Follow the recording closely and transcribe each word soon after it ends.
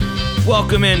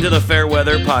Welcome into the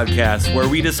Fairweather Podcast, where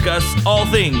we discuss all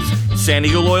things San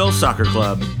Diego Loyal Soccer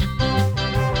Club.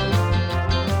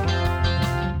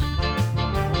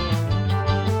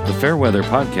 The Fairweather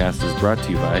Podcast is brought to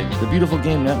you by the Beautiful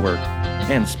Game Network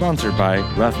and sponsored by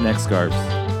Roughneck Scarves.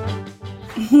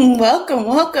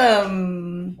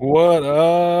 Welcome. What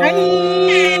up? Hi.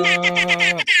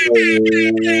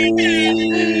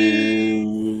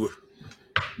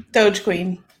 Doge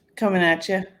Queen coming at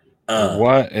you.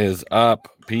 What is up,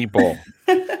 people?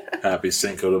 Happy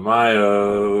Cinco de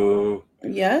Mayo.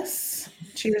 Yes.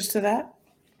 Cheers to that.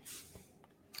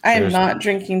 I am not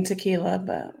drinking tequila,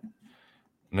 but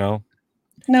No,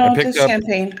 just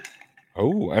champagne.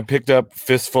 Oh, I picked up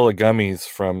Fistful of Gummies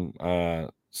from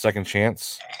Second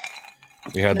Chance.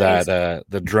 We had Nice.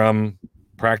 the drum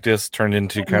practice turned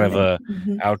into kind of a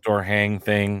outdoor hang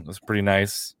thing. It was pretty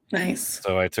nice. Nice.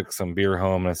 So I took some beer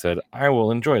home and I said, I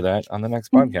will enjoy that on the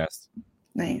next podcast.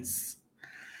 Nice.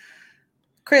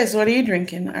 Chris, what are you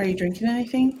drinking? Are you drinking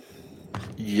anything?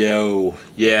 Yo.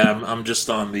 Yeah, I'm just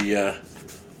on the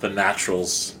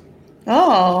naturals.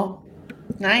 Oh,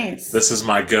 nice. This is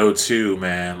my go-to,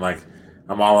 man. Like,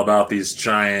 I'm all about these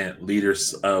giant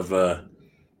liters of the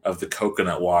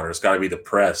coconut water. It's got to be the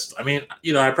pressed. I mean,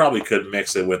 I probably could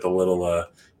mix it with a little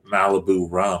Malibu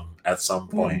rum at some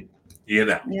point.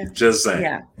 Just saying.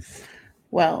 Yeah.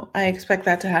 Well, I expect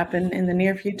that to happen in the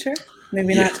near future.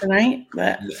 Maybe not tonight,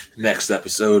 but Next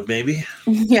episode, maybe.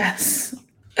 yes.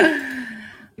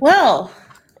 Well,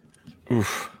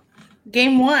 Oof.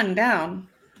 game 1 down.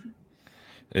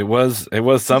 It was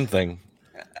something.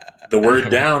 The word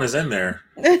down is in there.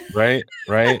 Right?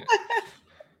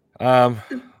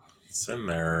 It's in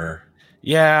there.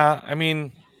 Yeah, I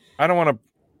mean, I don't want to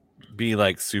be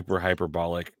like super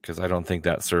hyperbolic because I don't think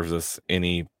that serves us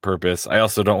any purpose. I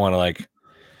also don't want to like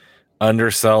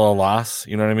undersell a loss.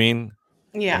 You know what I mean?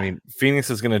 Yeah. I mean, Phoenix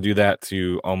is going to do that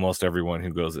to almost everyone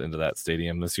who goes into that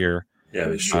stadium this year. Yeah,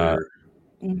 they sure.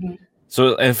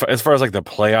 So as far as like the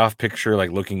playoff picture,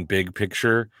 like looking big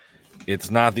picture, it's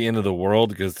not the end of the world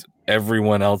because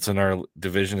everyone else in our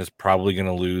division is probably going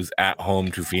to lose at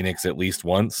home to Phoenix at least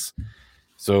once.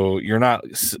 So you're not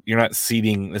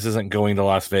seeding. This isn't going to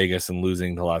Las Vegas and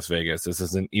losing to Las Vegas. This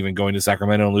isn't even going to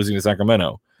Sacramento and losing to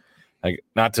Sacramento. Like,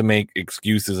 not to make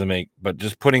excuses but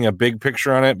just putting a big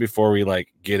picture on it before we like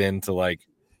get into like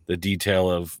the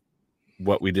detail of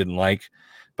what we didn't like,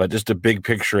 but just a big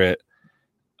picture it.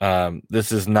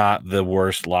 This is not the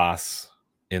worst loss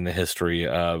in the history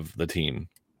of the team,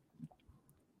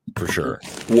 for sure.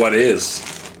 What is?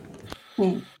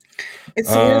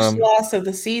 It's the worst loss of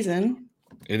the season.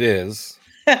 It is.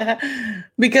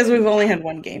 Because we've only had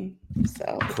one game.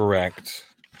 So Correct.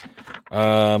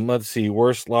 Let's see.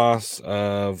 Worst loss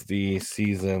of the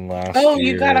season last year. Oh,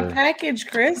 you got a package,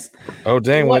 Chris. Oh,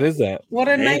 dang. What is that? What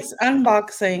a nice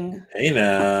unboxing. Hey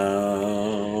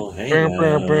now. Hey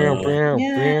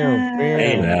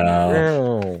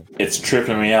now. It's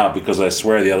tripping me out because I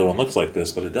swear the other one looks like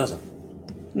this, but it doesn't.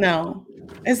 No.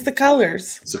 It's the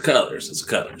colors. It's the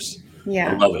colors.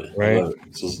 Yeah. I love it. Right. I love it.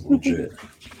 This is legit.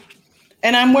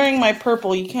 And I'm wearing my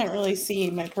purple. You can't really see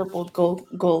my purple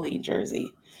goalie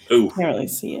jersey. Ooh. You can't really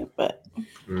see it, but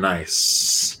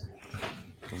nice.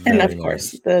 And of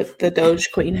course the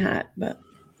Doge Queen hat, but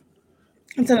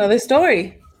it's another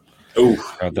story. Ooh.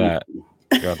 Got that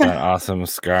awesome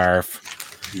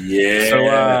scarf. Yeah.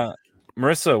 So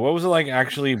Marissa, what was it like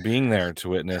actually being there to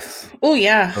witness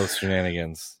those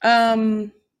shenanigans? I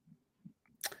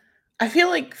feel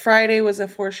like Friday was a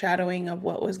foreshadowing of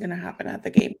what was going to happen at the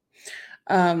game.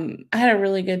 I had a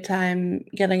really good time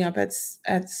getting up at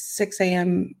 6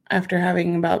 a.m. after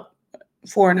having about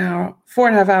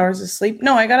 4.5 hours of sleep.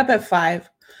 No, I got up at 5,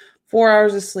 4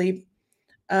 hours of sleep.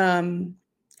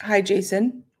 Hi,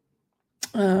 Jason.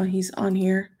 He's on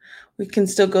here. We can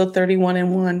still go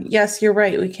 31-1. Yes, you're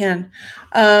right. We can.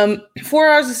 4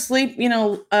 hours of sleep.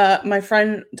 My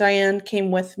friend Diane came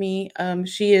with me.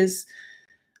 She is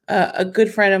a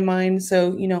good friend of mine.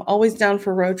 So, always down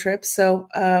for road trips. So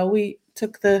we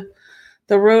took the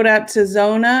road out to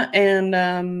Zona and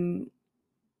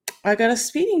I got a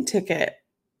speeding ticket.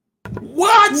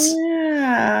 What?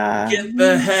 Yeah. Get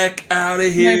the heck out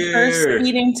of here. My first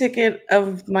speeding ticket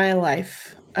of my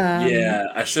life. Yeah,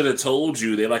 I should have told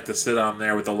you. They like to sit on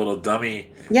there with the little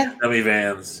dummy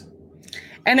vans.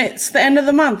 And it's the end of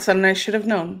the month, and I should have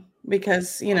known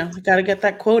because, got to get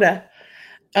that quota.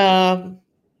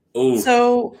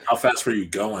 So how fast were you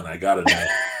going? I got to know.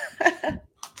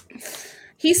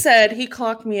 He said he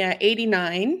clocked me at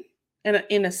 89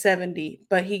 in a 70,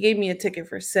 but he gave me a ticket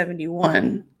for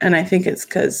 71. And I think it's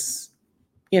because,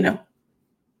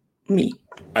 Me.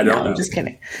 I don't know. I'm just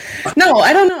kidding. No,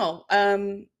 I don't know.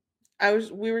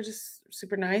 We were just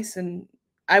super nice, and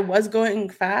I was going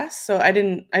fast, so I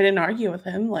didn't argue with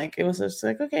him. Like, it was just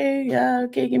like, okay, yeah,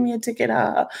 okay, give me a ticket.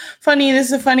 Funny, this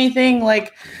is a funny thing.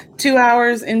 Like, 2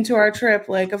 hours into our trip,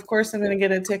 like, of course I'm gonna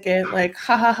get a ticket. Like,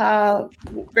 ha ha ha,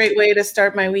 great way to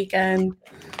start my weekend.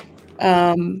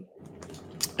 And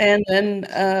then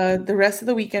the rest of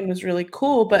the weekend was really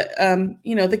cool. But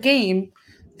the game,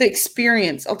 the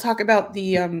experience. I'll talk about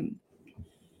the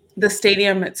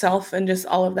stadium itself and just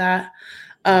all of that.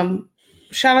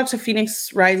 Shout out to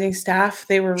Phoenix Rising staff.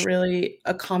 They were really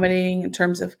accommodating in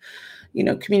terms of,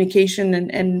 communication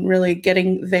and really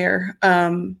getting there.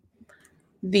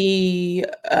 The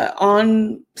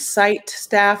on-site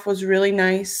staff was really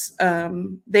nice.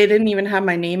 They didn't even have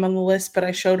my name on the list, but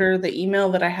I showed her the email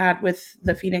that I had with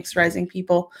the Phoenix Rising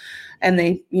people, and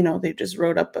they just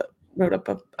wrote up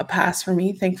a pass for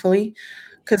me, thankfully,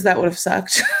 because that would have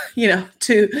sucked,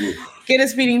 to get a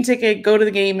speeding ticket, go to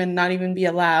the game, and not even be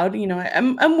allowed.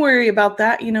 I'm worried about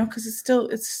that, because it's still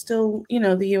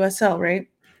the USL, right?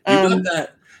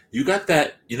 You got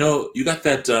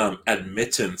that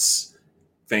admittance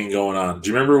thing going on. Do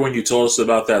you remember when you told us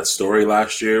about that story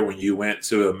last year when you went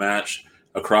to a match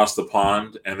across the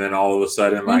pond and then all of a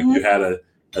sudden you had a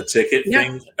ticket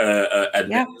thing,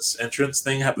 admittance entrance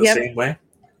thing happen the same way?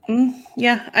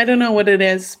 Yeah, I don't know what it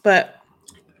is, but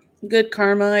good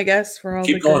karma, I guess, for all.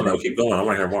 Keep going. I want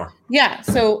to hear more. Yeah,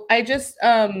 so I just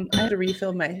I had to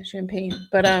refill my champagne,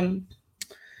 but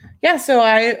so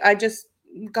I just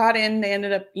got in. They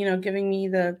ended up giving me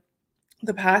the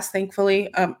pass,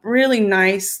 thankfully. Really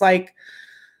nice, like,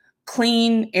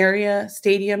 clean area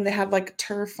stadium. They had like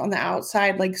turf on the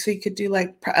outside, like, so you could do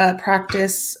like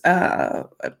practice, I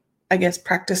guess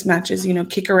practice matches,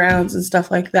 kick arounds and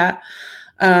stuff like that.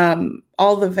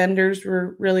 All the vendors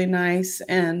were really nice,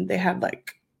 and they had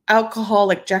like alcohol,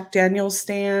 like Jack Daniel's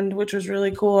stand, which was really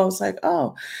cool. I was like,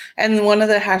 oh, and one of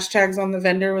the hashtags on the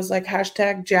vendor was like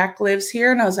hashtag Jack lives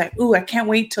here. And I was like, ooh, I can't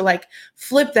wait to like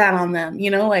flip that on them,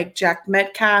 like Jack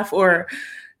Metcalf or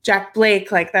Jack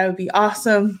Blake. Like, that would be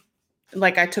awesome.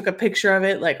 Like, I took a picture of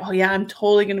it, like, oh yeah, I'm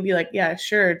totally going to be like, yeah,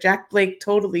 sure. Jack Blake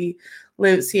totally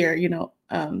lives here,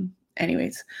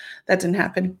 anyways, that didn't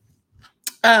happen.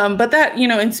 But that,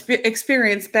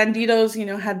 experience,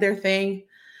 Banditos, had their thing.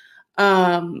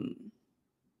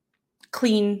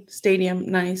 Clean stadium,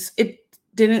 nice. It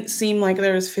didn't seem like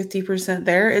there was 50%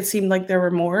 there. It seemed like there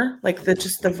were more. Like, the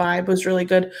vibe was really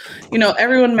good.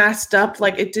 Everyone masked up.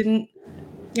 Like, it didn't.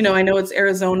 I know it's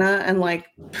Arizona, and like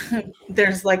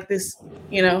there's like this,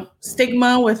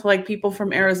 stigma with like people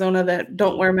from Arizona that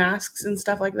don't wear masks and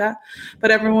stuff like that.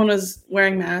 But everyone was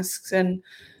wearing masks, and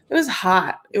it was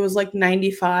hot. It was like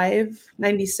 95,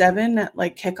 97 at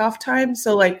like kickoff time.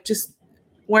 So like just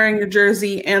wearing your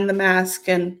jersey and the mask,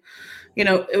 and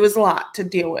it was a lot to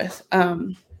deal with,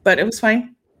 but it was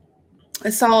fine.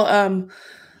 I saw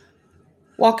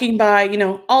walking by,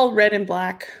 all red and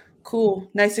black, cool,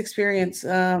 nice experience.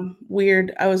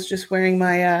 Weird, I was just wearing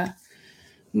my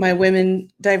my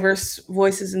Women Diverse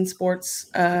Voices in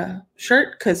Sports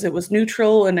shirt because it was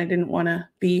neutral, and I didn't want to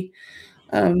be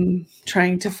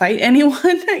trying to fight anyone.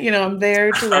 I'm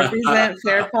there to represent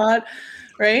FairPod.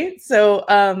 Right. So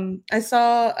I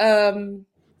saw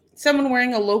someone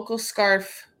wearing a local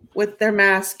scarf with their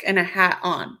mask and a hat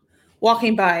on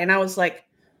walking by. And I was like,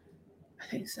 I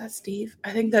think that's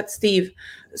Steve.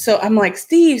 So I'm like,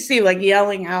 Steve, like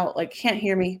yelling out, like, can't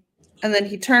hear me. And then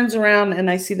he turns around and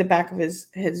I see the back of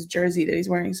his jersey that he's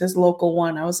wearing. It says Local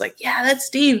 1. I was like, yeah, that's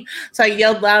Steve. So I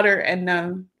yelled louder,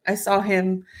 and I saw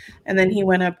him. And then he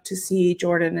went up to see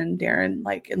Jordan and Darren,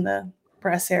 like, in the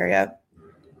press area.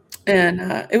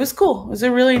 And it was cool. It was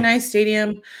a really nice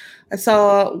stadium. I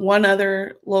saw one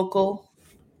other local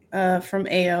from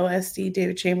AOSD,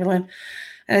 David Chamberlain,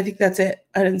 and I think that's it.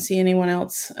 I didn't see anyone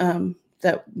else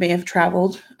that may have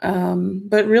traveled,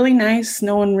 but really nice.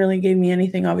 No one really gave me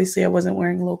anything. Obviously, I wasn't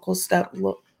wearing local stuff.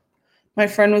 My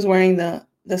friend was wearing the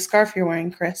scarf you're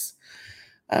wearing, Chris,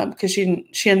 because she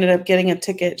ended up getting a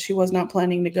ticket. She was not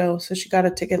planning to go, so she got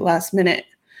a ticket last minute.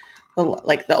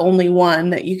 Like the only one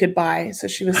that you could buy. So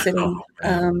she was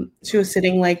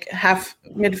sitting like half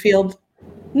midfield.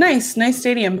 Nice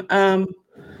stadium.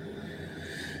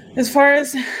 As far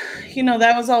as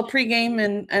that was all pregame,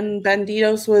 and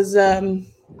Banditos was I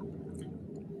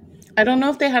don't know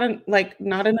if they had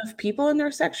not enough people in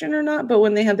their section or not, but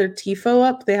when they had their tifo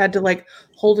up, they had to like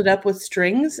hold it up with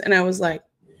strings, and I was like,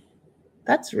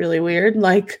 that's really weird.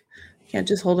 Like, you can't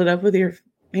just hold it up with your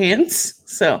hands.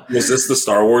 So was this the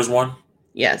Star Wars one?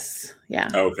 Yes. Yeah.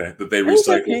 Okay. That they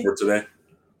recycled for today?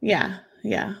 Yeah.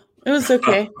 It was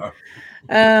okay.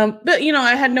 But you know,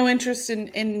 I had no interest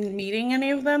in meeting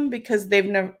any of them because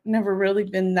they've never really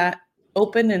been that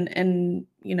open and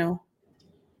you know,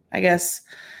 I guess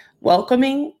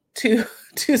welcoming to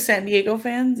San Diego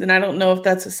fans. And I don't know if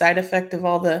that's a side effect of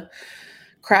all the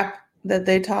crap that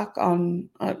they talk on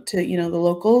to you know the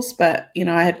locals. But you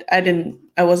know,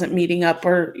 I wasn't meeting up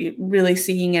or really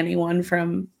seeing anyone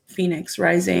from Phoenix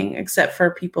Rising except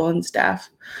for people and staff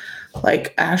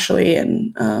like Ashley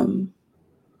and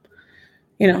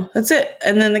you know, that's it.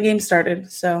 And then the game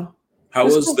started. So How it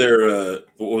was was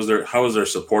cool. how was their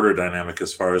supporter dynamic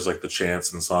as far as like the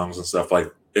chants and songs and stuff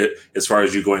like it as far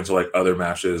as you going to like other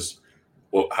matches?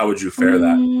 Well, how would you fare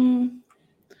that?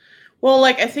 Well,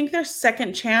 like I think their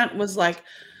second chant was like,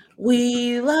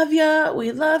 "We love ya,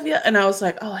 we love ya," and I was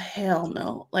like, "Oh hell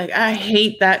no!" Like I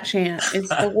hate that chant. It's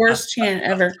the worst chant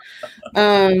ever.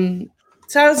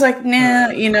 So I was like, "Nah,"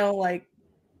 you know, like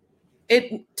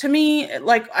it to me.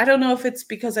 Like I don't know if it's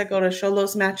because I go to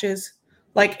Xolos matches.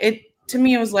 Like it to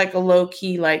me, it was like a low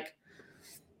key like.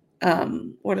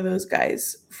 What are those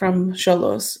guys from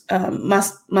Xolos?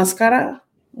 Mascara,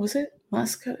 was it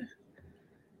Mascara?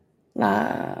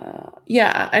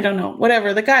 Yeah, I don't know.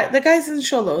 Whatever. The guys in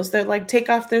Xolos, they're like take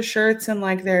off their shirts and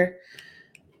like they're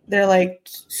like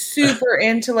super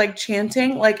into like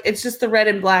chanting. Like it's just the red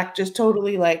and black just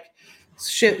totally like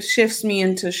shifts me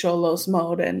into Xolos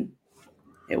mode, and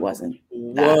it wasn't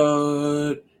that.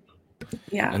 What?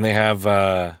 Yeah. And they have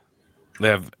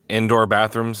indoor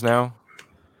bathrooms now,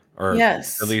 or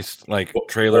Yes. at least like What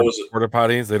trailer was it? porta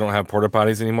potties. They don't have porta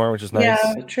potties anymore, which is nice.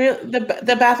 Yeah.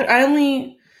 The bathroom. I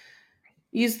only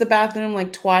used the bathroom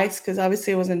like twice because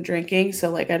obviously I wasn't drinking, so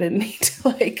like I didn't need to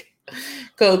like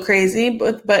go crazy.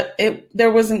 But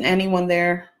there wasn't anyone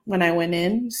there when I went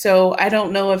in, so I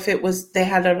don't know if it was they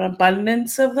had an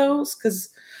abundance of those because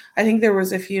I think there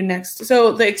was a few next.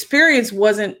 So the experience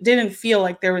didn't feel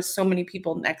like there was so many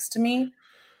people next to me,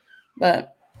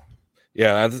 but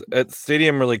Yeah, that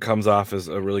stadium really comes off as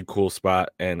a really cool spot,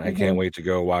 and I can't wait to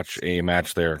go watch a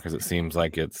match there because it seems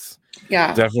like it's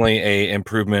yeah, definitely a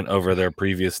improvement over their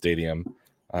previous stadium.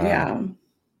 yeah.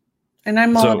 And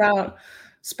I'm all so- about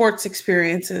sports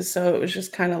experiences, so it was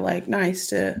just kind of like nice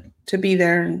to be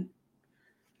there and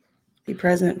be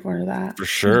present for that. For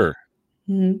sure.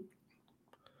 Mhm.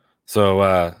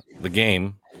 So the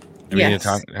game. Do we need to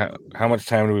Yes. talk? How much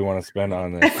time do we want to spend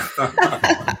on this?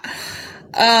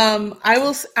 I'm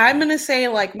gonna say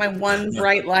like my one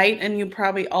bright light, and you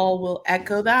probably all will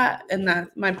echo that, and that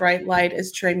my bright light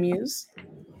is Trey Muse.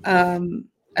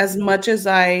 As much as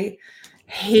I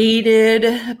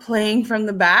hated playing from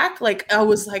the back, like I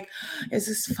was like, is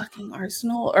this fucking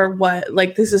Arsenal or what?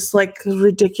 Like this is like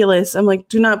ridiculous. I'm like,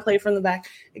 do not play from the back.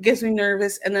 It gets me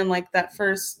nervous. And then like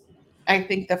I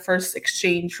think the first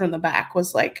exchange from the back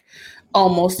was like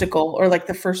almost a goal, or like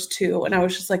the first two, and I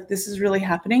was just like, this is really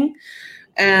happening.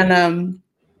 And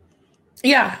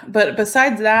yeah, but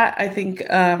besides that, I think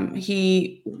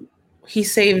he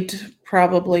saved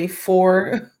probably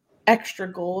 4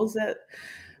 extra goals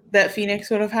that Phoenix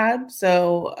would have had.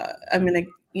 So I'm gonna,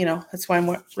 you know, that's why I'm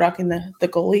rocking the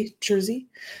goalie jersey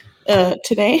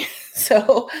today.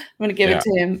 So I'm gonna give it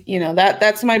to him. You know,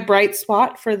 that's my bright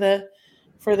spot for the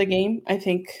game. I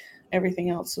think everything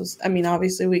else was. I mean,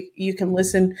 obviously you can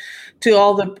listen to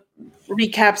all the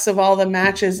recaps of all the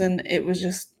matches, and it was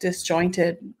just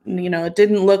disjointed. You know, it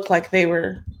didn't look like they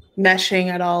were meshing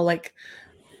at all. Like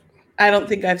I don't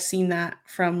think I've seen that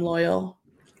from Loyal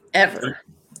ever.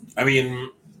 I mean,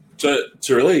 to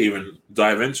really even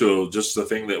dive into just the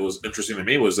thing that was interesting to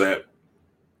me was that,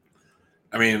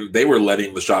 I mean, they were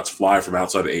letting the shots fly from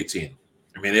outside of 18.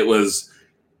 I mean, it was,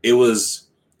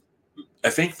 I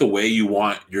think the way you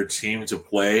want your team to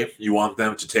play, you want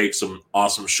them to take some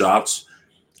awesome shots.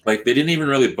 Like they didn't even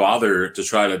really bother to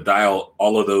try to dial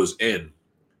all of those in,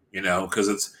 you know,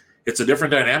 because it's a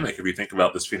different dynamic if you think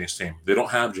about this Phoenix team. They don't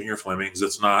have Junior Flemings.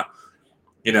 It's not,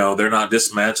 you know, they're not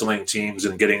dismantling teams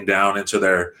and getting down into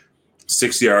their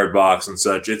 60-yard box and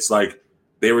such. It's like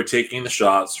they were taking the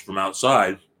shots from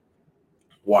outside.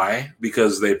 Why?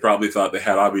 Because they probably thought they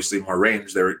had obviously more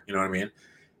range. They were, you know what I mean?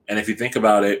 And if you think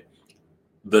about it,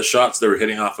 the shots that were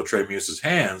hitting off of Trey Muse's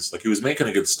hands, like he was making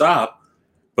a good stop,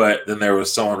 but then there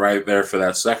was someone right there for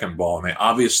that second ball, and they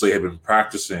obviously had been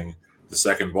practicing the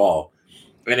second ball.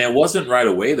 And it wasn't right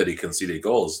away that he conceded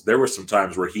goals. There were some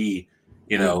times where he,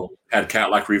 you know, had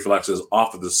cat-like reflexes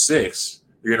off of the 6,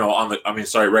 you know,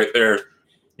 right there,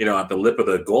 you know, at the lip of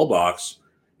the goal box,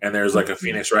 and there's like a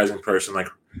Phoenix Rising person, like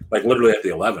literally at the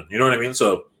 11. You know what I mean?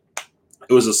 So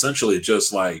it was essentially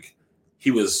just like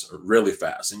he was really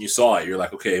fast, and you saw it. You're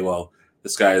like, okay, well,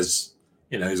 this guy's,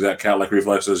 he's got cat-like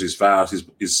reflexes. He's fast.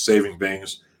 He's saving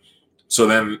things. So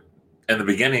then, in the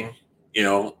beginning,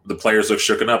 the players look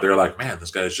shooken up. They're like, "Man,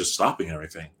 this guy's just stopping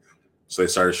everything." So they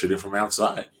started shooting from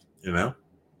outside. It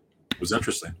was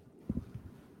interesting.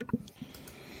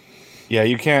 Yeah,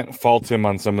 you can't fault him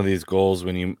on some of these goals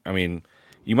when you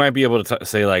might be able to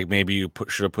say like maybe you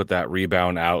should have put that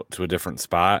rebound out to a different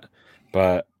spot,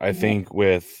 but I think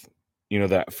with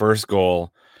that first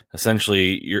goal,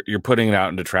 essentially you're putting it out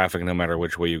into traffic no matter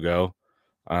which way you go.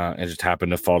 It just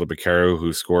happened to fall to Bakero,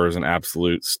 who scores an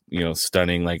absolute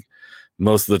stunning. Like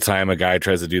most of the time, a guy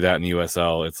tries to do that in the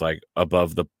USL, it's like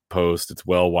above the post, it's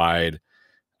well wide.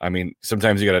 I mean,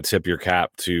 sometimes you got to tip your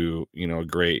cap to a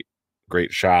great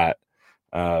shot.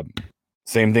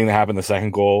 Same thing that happened the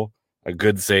second goal, a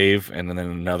good save, and then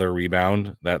another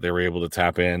rebound that they were able to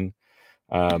tap in.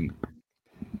 Their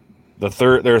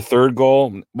third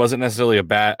goal wasn't necessarily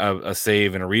a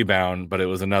save and a rebound, but it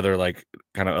was another like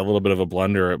kind of a little bit of a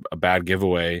blunder, a bad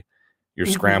giveaway. You're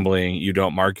scrambling, you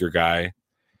don't mark your guy.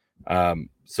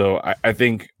 So I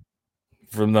think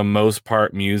for the most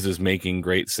part, Muse is making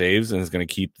great saves and is going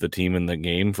to keep the team in the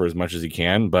game for as much as he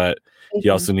can, but he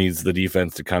also needs the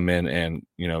defense to come in and,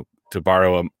 to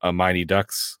borrow a Mighty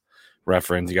Ducks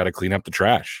reference, you got to clean up the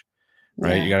trash,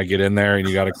 right? Yeah. You got to get in there and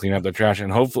you got to clean up the trash.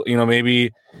 And hopefully,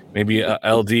 maybe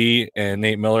LD and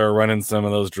Nate Miller are running some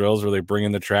of those drills where they bring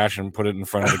in the trash and put it in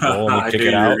front of the goal and they kick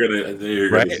it out.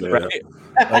 Right.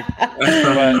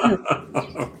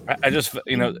 But I just,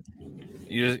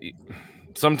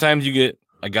 sometimes you get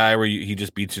a guy where he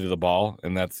just beats you to the ball,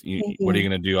 and that's what are you going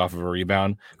to do off of a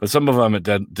rebound? But some of them, it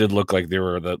did look like they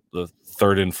were the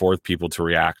third and fourth people to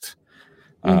react.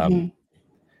 I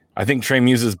think Trey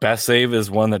Muse's best save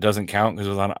is one that doesn't count because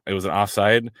it was an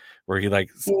offside where he like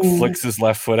flicks his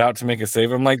left foot out to make a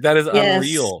save. I'm like, that is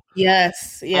unreal.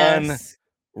 Yes. Unreal.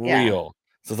 Yeah.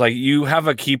 So it's like you have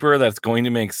a keeper that's going to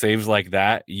make saves like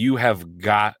that. You have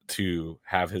got to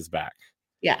have his back.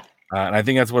 Yeah. And I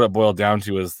think that's what it boiled down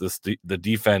to is the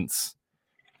defense.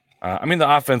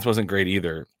 The offense wasn't great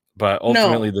either, but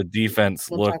ultimately the defense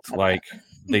looked like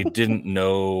they didn't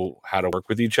know how to work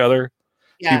with each other.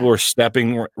 Yeah. People were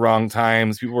stepping wrong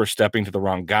times. People were stepping to the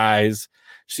wrong guys.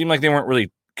 It seemed like they weren't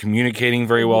really communicating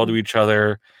very well to each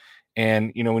other.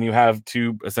 And, when you have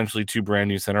essentially two brand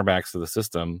new center backs to the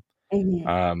system,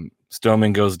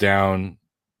 Stoneman goes down,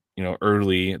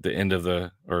 early at the end of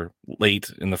or late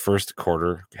in the first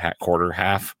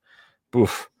half.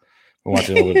 Oof. I'm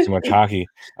watching a little bit too much hockey.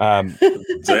 Damn.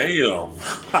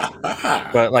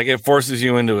 But like it forces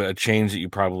you into a change that you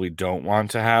probably don't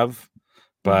want to have.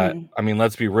 But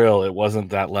let's be real. It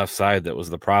wasn't that left side that was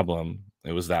the problem.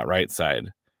 It was that right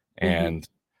side. And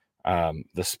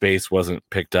the space wasn't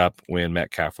picked up when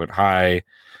Metcalf went high.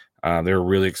 They were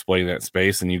really exploiting that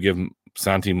space, and you give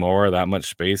Santi Moar that much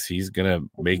space, he's gonna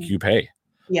make you pay.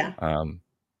 Yeah.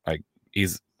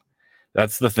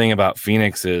 That's the thing about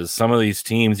Phoenix is some of these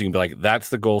teams you can be like, that's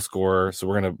the goal scorer, so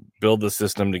we're gonna build the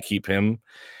system to keep him.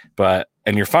 And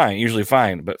you're usually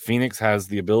fine. But Phoenix has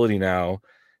the ability now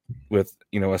with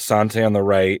Asante on the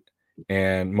right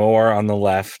and Moar on the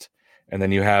left, and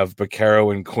then you have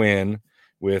Bakero and Quinn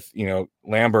with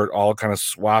Lambert all kind of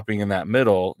swapping in that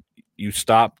middle. You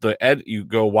stop you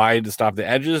go wide to stop the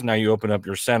edges. Now you open up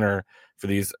your center for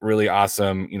these really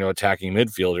awesome, attacking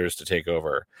midfielders to take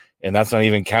over. And that's not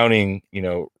even counting,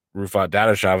 Rufat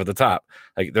Dadashov at the top.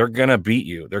 Like they're going to beat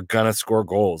you. They're going to score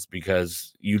goals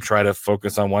because you try to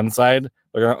focus on one side.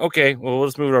 They're going, okay, well,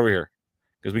 let's move it over here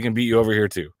because we can beat you over here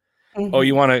too. Oh,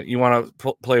 you want to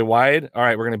play wide? All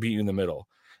right, we're going to beat you in the middle.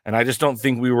 And I just don't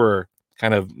think we were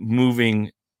kind of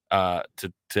moving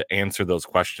to answer those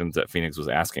questions that Phoenix was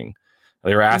asking.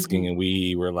 They were asking, and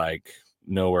we were like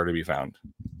nowhere to be found.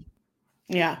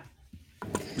 Yeah.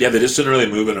 Yeah, they just didn't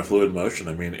really move in a fluid motion.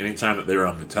 Anytime that they were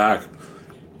on the attack,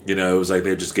 it was like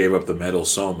they just gave up the middle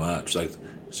so much. Like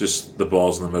it's just the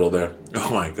ball's in the middle there. Oh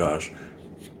my gosh.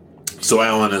 So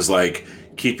Alan is like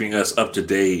keeping us up to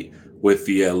date with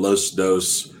the Los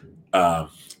Dos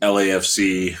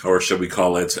LAFC, or should we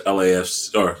call it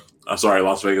LAFC, or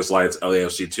Las Vegas Lights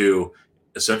LAFC 2,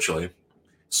 essentially,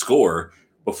 score.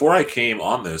 Before I came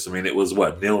on this, it was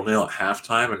 0-0 at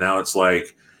halftime, and now it's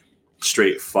like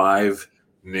straight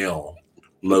 5-0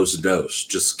 Los Dos,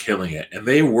 just killing it. And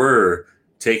they were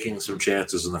taking some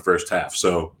chances in the first half.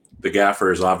 So the gaffer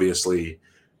has obviously,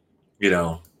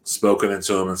 spoken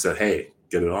into him and said, hey,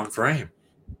 get it on frame.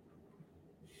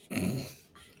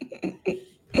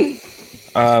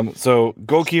 So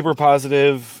goalkeeper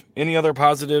positive. Any other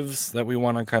positives that we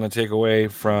want to kind of take away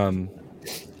from?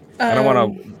 I don't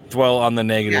want to dwell on the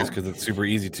negatives because it's super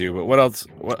easy to. But what else?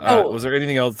 Was there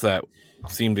anything else that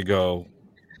seemed to go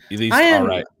at least all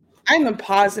right. I'm a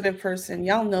positive person.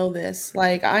 Y'all know this.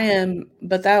 Like I am,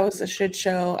 but that was a shit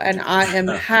show, and I am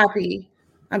happy.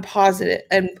 I'm positive.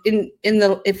 And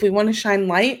if we want to shine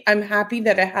light, I'm happy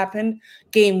that it happened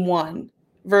game 1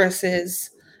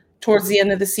 versus towards the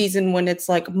end of the season when it's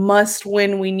like must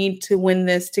win. We need to win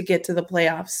this to get to the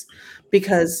playoffs,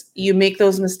 because you make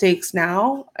those mistakes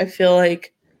now. I feel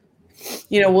like,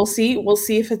 we'll see. We'll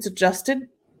see if it's adjusted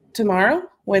tomorrow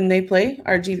when they play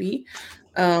RGV.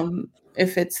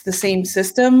 If it's the same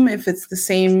system, if it's the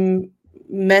same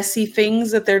messy things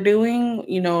that they're doing,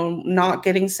 not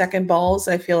getting second balls.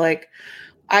 I feel like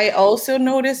I also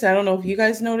noticed, I don't know if you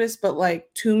guys noticed, but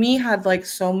like Toomey had like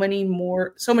so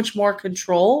much more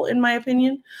control, in my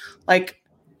opinion. Like,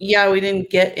 yeah, we didn't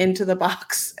get into the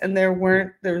box, and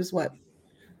there's what?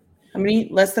 How many?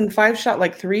 Less than 5 shots,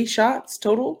 like 3 shots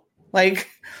total, like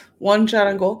 1 shot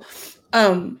on goal.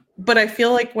 But I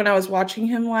feel like when I was watching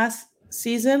him last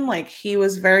season, like he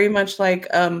was very much like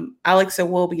Alex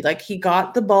Iwobi. Like he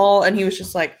got the ball and he was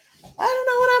just like, I don't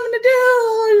know what I'm gonna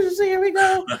do. Just, here we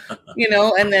go,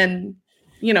 and then,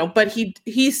 but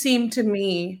he seemed to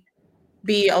me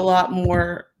be a lot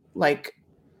more like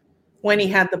when he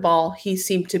had the ball, he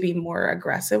seemed to be more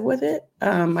aggressive with it.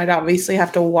 I'd obviously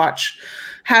have to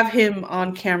have him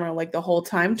on camera like the whole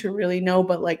time to really know,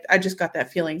 but like I just got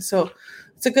that feeling. So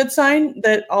it's a good sign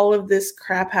that all of this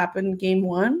crap happened game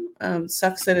 1.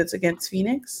 Sucks that it's against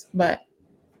Phoenix, but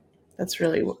that's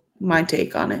really my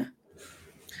take on it.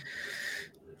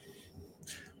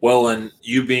 Well, and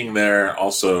you being there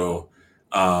also,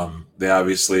 they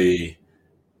obviously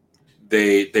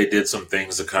they did some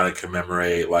things to kind of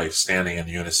commemorate like standing in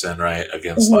unison, right,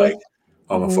 against like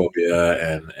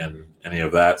homophobia and any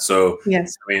of that. So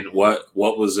yes, I mean, what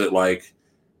was it like?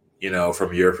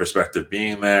 From your perspective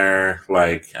being there,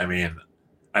 like, I mean,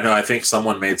 I think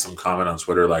someone made some comment on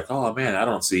Twitter like, oh man, I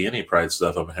don't see any pride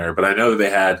stuff up here, but I know that they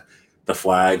had the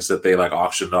flags that they like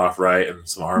auctioned off, right, and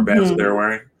some armbands that they were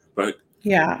wearing, but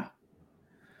yeah.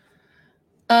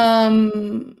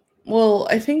 Well,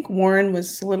 I think Warren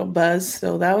was a little buzzed,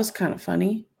 so that was kind of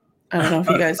funny. I don't know if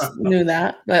you guys knew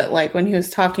that, but like when he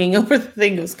was talking over the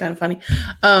thing, it was kind of funny.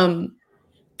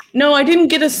 No, I didn't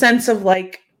get a sense of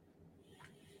like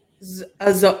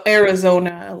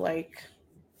Arizona, like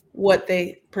what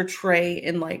they portray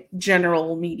in like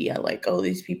general media, like, oh,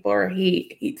 these people are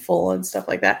hateful and stuff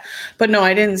like that. But no,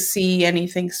 I didn't see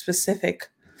anything specific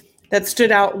that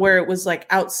stood out where it was like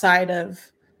outside of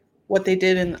what they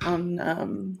did on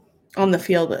the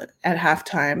field at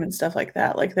halftime and stuff like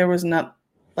that. Like there was not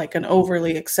like an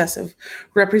overly excessive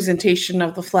representation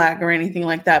of the flag or anything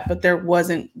like that, but there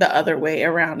wasn't the other way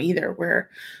around either where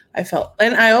I felt.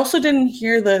 And I also didn't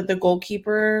hear the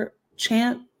goalkeeper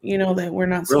chant, that we're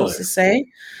not supposed to say.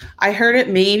 I heard it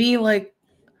maybe like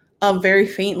very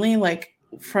faintly, like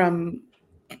from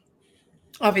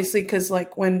obviously because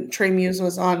like when Trey Muse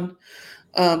was on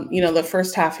the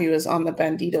first half he was on the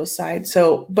Bandito side.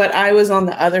 So, but I was on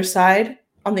the other side,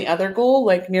 on the other goal,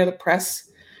 like near the press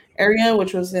area,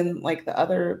 which was in like the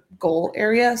other goal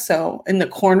area. So in the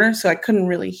corner, so I couldn't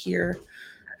really hear,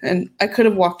 and I could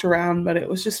have walked around, but it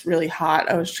was just really hot.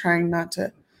 I was trying not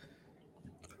to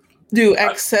do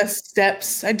excess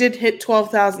steps. I did hit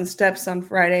 12,000 steps on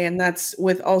Friday, and that's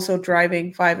with also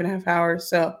driving 5.5 hours.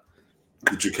 So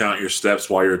did you count your steps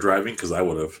while you're driving? Because I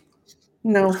would have.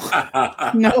 No,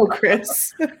 no,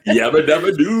 Chris. Yabba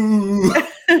dabba doo.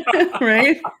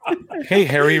 Right? Hey,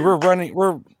 Harry, we're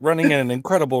running at an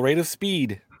incredible rate of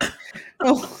speed.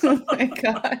 Oh my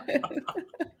God.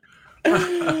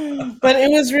 But it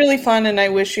was really fun, and I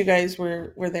wish you guys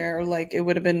were there. Like it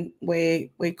would have been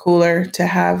way cooler to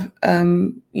have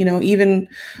even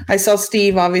I saw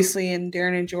Steve obviously and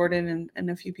Darren and Jordan and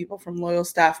a few people from Loyal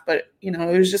staff, but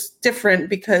it was just different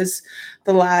because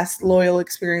the last Loyal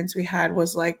experience we had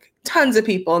was like tons of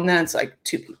people, and then it's like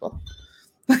 2 people.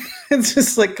 It's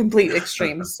just like complete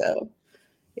extremes. So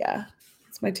yeah,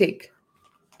 that's my take.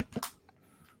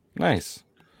 Nice.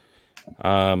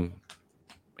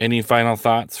 Any final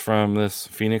thoughts from this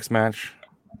Phoenix match,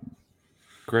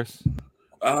 Chris?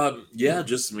 Yeah,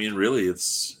 just really,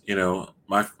 it's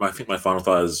I think my final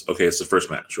thought is okay. It's the first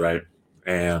match, right?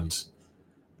 And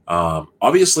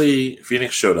obviously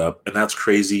Phoenix showed up, and that's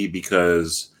crazy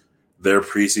because their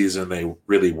preseason they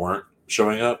really weren't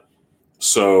showing up.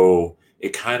 So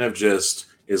it kind of just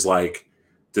is like,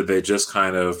 did they just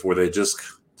kind of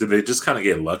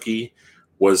get lucky?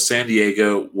 Was San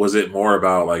Diego, was it more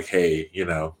about like, hey,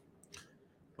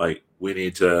 like we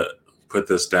need to put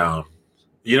this down?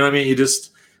 You know what I mean?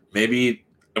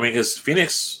 Because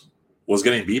Phoenix was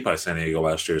getting beat by San Diego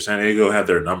last year. San Diego had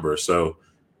their number. So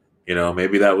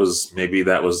maybe that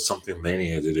was something they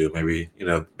needed to do. Maybe,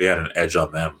 they had an edge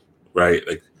on them, right?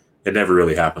 Like, it never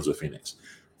really happens with Phoenix.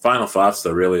 Final thoughts,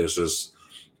 though, really is just,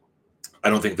 I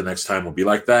don't think the next time will be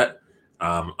like that.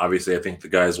 Obviously, I think the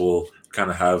guys will kind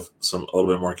of have a little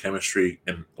bit more chemistry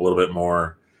and a little bit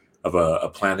more of a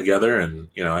plan together. And,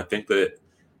 I think that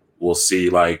we'll see,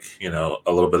 a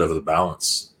little bit of the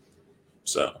balance.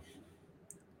 So.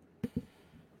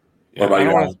 Yeah, I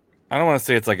don't want to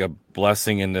say it's like a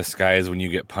blessing in disguise when you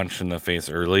get punched in the face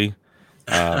early.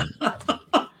 But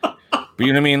you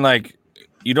know what I mean? Like,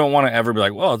 you don't want to ever be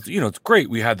like, well, it's great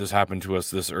we had this happen to us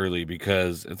this early,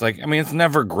 because it's like, I mean, it's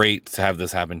never great to have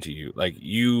this happen to you. Like,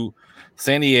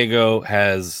 San Diego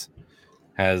has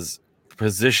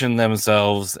positioned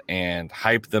themselves and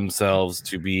hyped themselves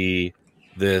to be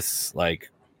this,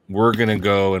 like, we're going to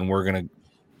go and we're going to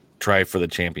try for the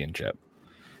championship.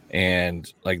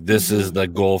 And like, this is the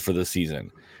goal for the season.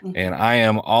 And I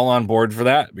am all on board for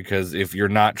that, because if you're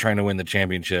not trying to win the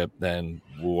championship, then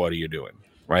what are you doing?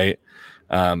 Right.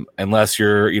 Unless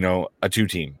you're, a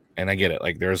 2-team, and I get it.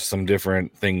 Like, there's some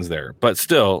different things there, but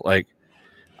still, like,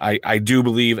 I do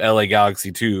believe LA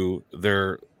Galaxy 2,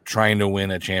 they're trying to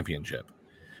win a championship.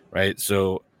 Right.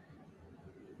 So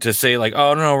to say like,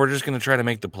 oh no, we're just going to try to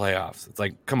make the playoffs. It's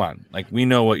like, come on. Like, we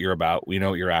know what you're about. We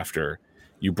know what you're after.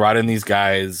 You brought in these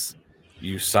guys,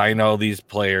 you signed all these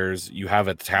players, you have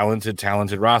a talented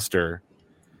roster.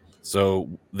 So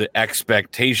the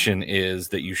expectation is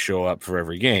that you show up for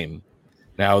every game.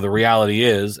 Now, the reality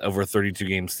is, over a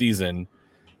 32-game season,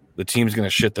 the team's going to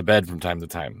shit the bed from time to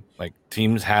time. Like,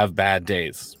 teams have bad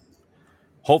days.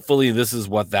 Hopefully this is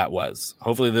what that was.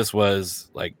 Hopefully this was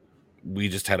like, we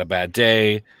just had a bad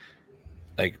day.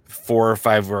 Like, 4 or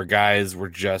 5 of our guys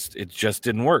it just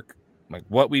didn't work. Like,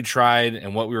 what we tried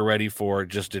and what we were ready for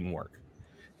just didn't work.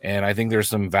 And I think there's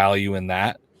some value in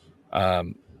that,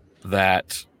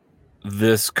 that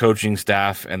this coaching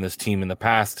staff and this team in the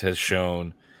past has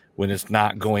shown. When it's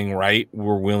not going right,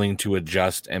 we're willing to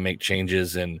adjust and make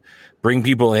changes and bring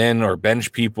people in or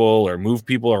bench people or move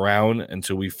people around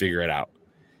until we figure it out.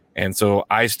 And so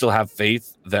I still have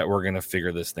faith that we're going to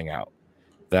figure this thing out.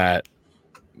 That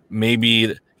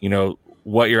maybe,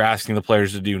 what you're asking the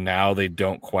players to do now, they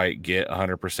don't quite get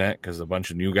 100% because a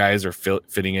bunch of new guys are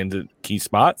fitting into key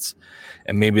spots.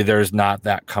 And maybe there's not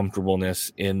that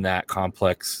comfortableness in that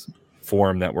complex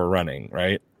form that we're running,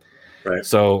 right? Right.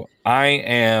 So I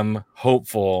am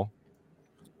hopeful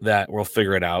that we'll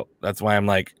figure it out. That's why I'm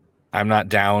like, I'm not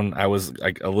down. I was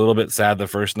like a little bit sad the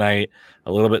first night,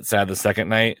 a little bit sad the second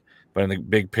night, but in the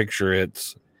big picture,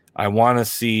 I want to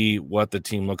see what the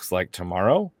team looks like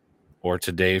tomorrow, or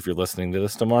today if you're listening to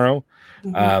this tomorrow.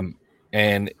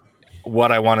 And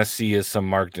what I want to see is some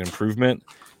marked improvement,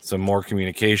 some more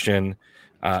communication,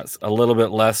 a little bit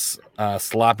less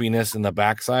sloppiness in the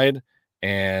backside,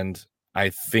 and I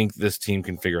think this team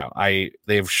can figure it out.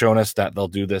 They've shown us that they'll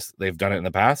do this. They've done it in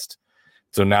the past.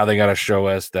 So now they got to show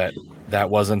us that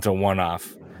wasn't a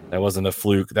one-off. That wasn't a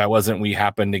fluke. That wasn't we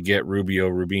happened to get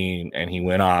Rubin and he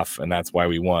went off and that's why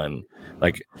we won.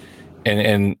 Like,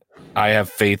 and I have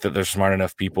faith that they're smart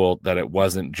enough people that it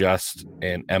wasn't just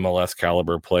an MLS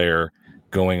caliber player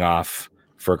going off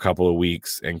for a couple of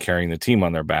weeks and carrying the team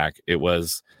on their back. It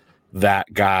was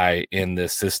that guy in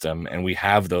this system, and we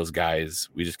have those guys.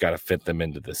 We just got to fit them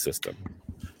into this system.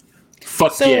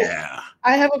 Fuck so, yeah.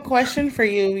 I have a question for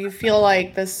you. You feel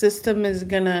like the system is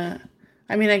gonna,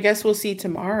 I guess we'll see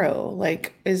tomorrow.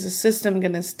 Like, is the system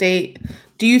gonna stay?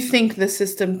 Do you think the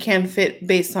system can fit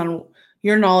based on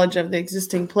your knowledge of the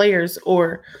existing players,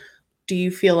 or do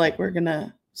you feel like we're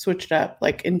gonna switch it up,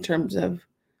 like in terms of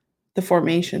the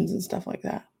formations and stuff like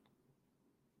that?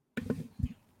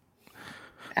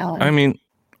 Alan.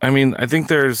 I think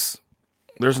there's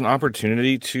an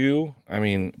opportunity to.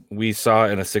 We saw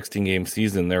in a 16-game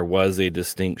season there was a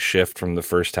distinct shift from the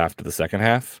first half to the second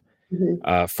half,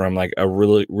 from like a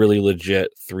really, really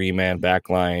legit 3-man back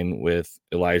line with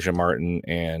Elijah Martin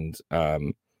and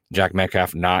Jack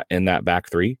Metcalf not in that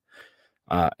back three.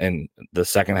 And the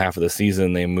second half of the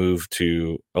season, they moved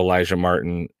to Elijah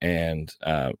Martin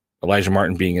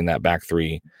being in that back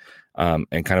three.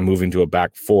 And kind of moving to a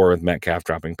back four with Metcalf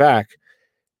dropping back.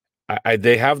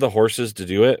 They have the horses to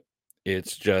do it.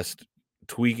 It's just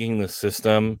tweaking the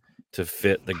system to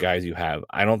fit the guys you have.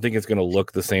 I don't think it's going to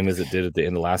look the same as it did at the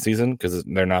end of last season because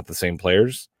they're not the same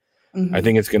players. I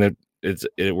think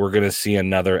we're going to see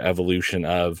another evolution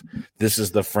of this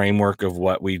is the framework of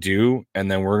what we do, and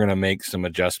then we're going to make some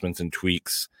adjustments and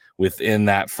tweaks within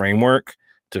that framework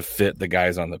to fit the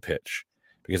guys on the pitch.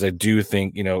 Because I do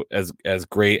think, as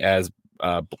great as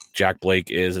Jack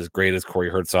Blake is, as great as Corey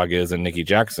Herzog is, and Nicky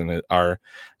Jackson are,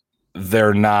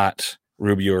 they're not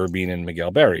Rubio Urbina and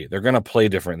Miguel Berry. They're going to play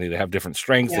differently. They have different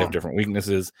strengths. They have different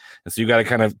weaknesses. And so you got to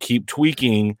kind of keep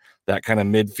tweaking that kind of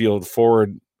midfield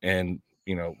forward and,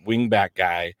 wing back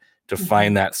guy to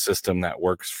find that system that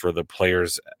works for the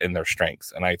players and their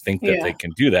strengths. And I think that they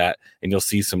can do that. And you'll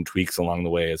see some tweaks along the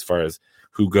way as far as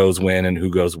who goes when and who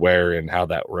goes where and how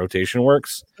that rotation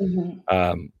works.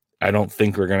 I don't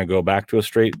think we're going to go back to a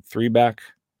straight 3-back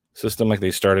system like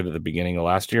they started at the beginning of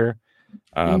last year.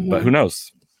 But who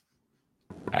knows?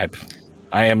 I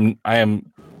am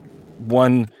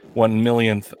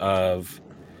 1/1,000,000th of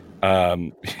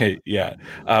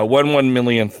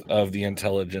 1/1,000,000th of the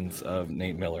intelligence of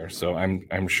Nate Miller, so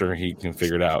I'm sure he can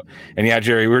figure it out. And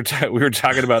Jerry, we were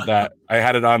talking about that. I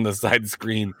had it on the side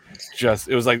screen.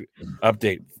 It was like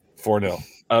update 4-0,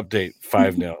 update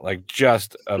 5-0, like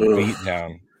just a beat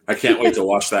down. I can't wait to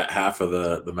watch that half of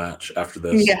the match after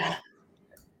this. Yeah,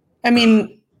 I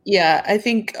mean, I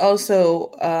think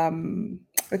also I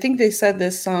think they said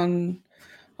this on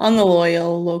the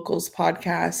Loyal Locals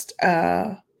podcast.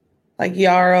 Like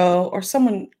Yarrow or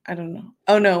someone, I don't know.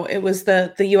 Oh no, it was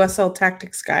the USL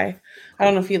Tactics guy. I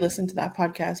don't know if you listened to that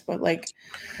podcast, but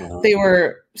they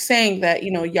were saying that,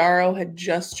 Yarrow had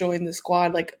just joined the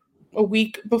squad like a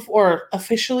week before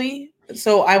officially.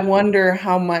 So I wonder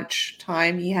how much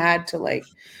time he had to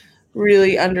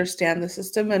really understand the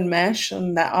system and mesh,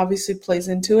 and that obviously plays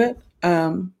into it.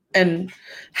 And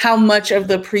how much of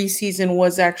the preseason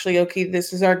was actually, okay,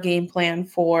 this is our game plan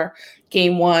for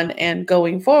game 1 and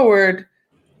going forward,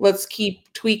 let's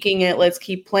keep tweaking it, let's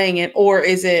keep playing it. Or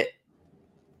is it,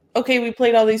 okay, we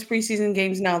played all these preseason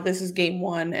games, now this is game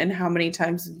 1, and how many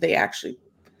times did they actually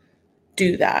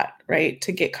do that, right,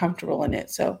 to get comfortable in it?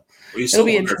 So it'll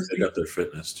be interesting. If they got their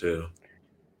fitness too.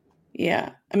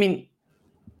 Yeah, I mean,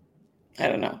 I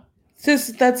don't know.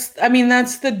 That's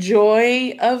the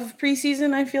joy of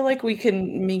preseason. I feel like we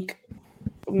can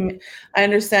I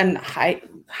understand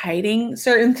hiding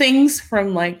certain things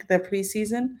from the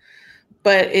preseason,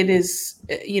 but it is,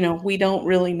 we don't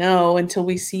really know until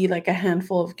we see a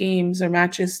handful of games or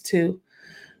matches to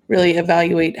really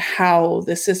evaluate how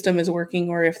the system is working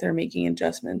or if they're making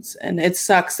adjustments. And it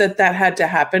sucks that had to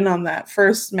happen on that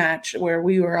first match where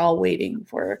we were all waiting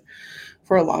for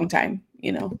a long time,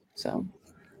 so.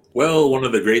 Well, one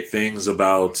of the great things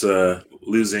about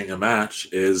losing a match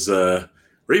is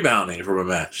rebounding from a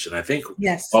match. And I think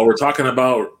while we're talking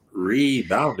about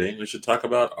rebounding, we should talk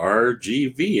about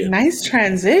RGV. Nice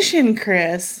transition,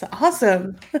 Chris.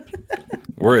 Awesome.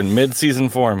 We're in mid-season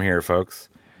form here, folks.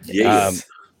 Yes.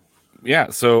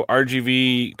 So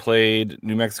RGV played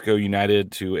New Mexico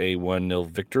United to a 1-0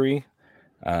 victory.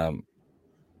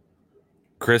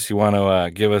 Chris, you want to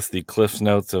give us the Cliff's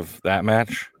Notes of that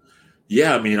match?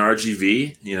 Yeah, I mean,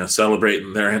 RGV,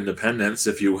 celebrating their independence,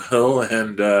 if you will,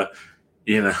 and,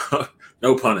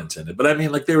 no pun intended. But I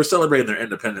mean, they were celebrating their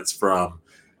independence from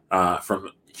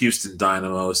Houston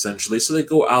Dynamo, essentially. So they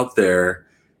go out there,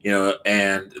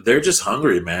 and they're just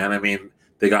hungry, man. I mean,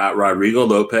 they got Rodrigo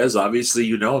Lopez. Obviously,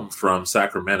 you know him from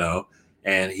Sacramento,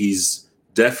 and he's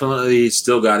definitely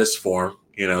still got his form.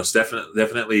 It's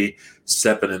definitely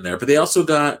stepping in there. But they also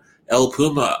got El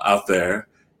Puma out there.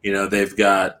 They've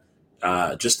got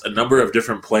just a number of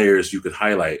different players you could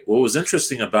highlight. What was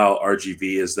interesting about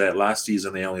RGV is that last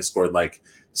season they only scored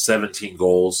 17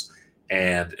 goals,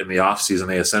 and in the offseason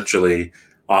they essentially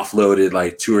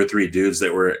offloaded 2 or 3 dudes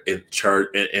that were in charge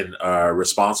and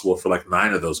responsible for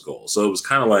 9 of those goals. So it was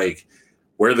kind of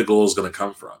where the goal is going to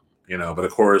come from, But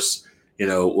of course,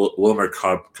 Wilmer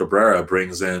Cabrera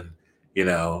brings in,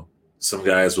 some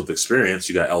guys with experience.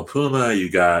 You got El Puma,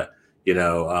 you got.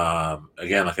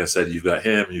 Again, like I said, you've got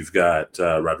him, you've got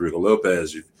Rodrigo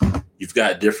Lopez, you've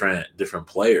got different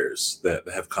players that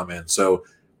have come in. So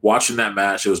watching that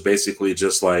match, it was basically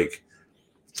just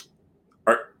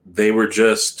they were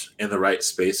just in the right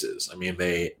spaces. I mean,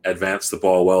 they advanced the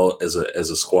ball well as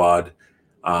a squad.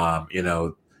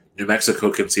 New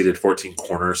Mexico conceded 14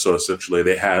 corners, so essentially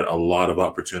they had a lot of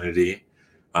opportunity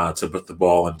to put the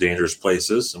ball in dangerous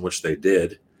places, in which they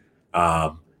did.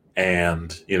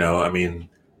 And,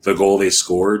 the goal they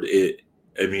scored, it's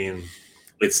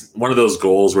one of those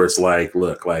goals where it's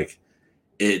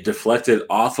it deflected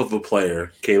off of a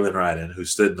player, Kalen Ryden, who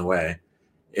stood in the way.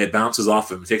 It bounces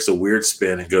off him, takes a weird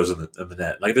spin, and goes in the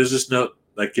net. There's just no,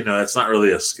 it's not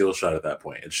really a skill shot at that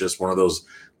point. It's just one of those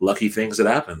lucky things that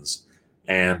happens.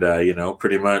 And,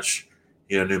 pretty much,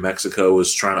 New Mexico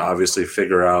was trying to obviously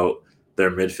figure out their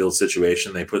midfield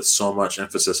situation. They put so much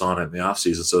emphasis on it in the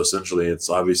offseason. So essentially it's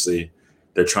obviously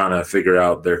they're trying to figure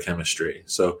out their chemistry.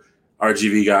 So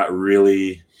RGV got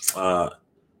really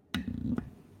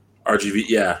RGV,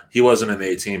 yeah, he wasn't in the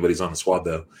 18, but he's on the squad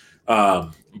though.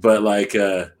 But like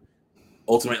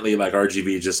ultimately, like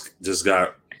RGV just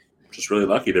got really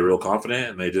lucky. They're real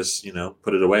confident, and they just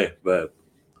put it away. But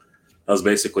that was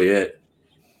basically it.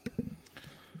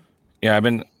 Yeah, I've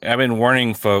been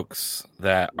warning folks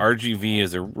that RGV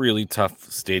is a really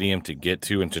tough stadium to get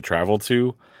to and to travel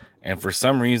to, and for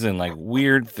some reason, like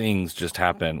weird things just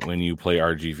happen when you play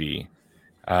RGV.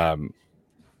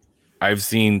 I've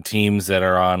seen teams that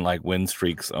are on like win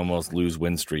streaks almost lose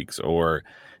win streaks, or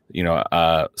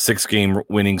 6-game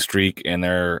winning streak, and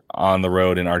they're on the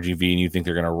road in RGV, and you think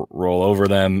they're going to roll over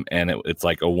them, and it's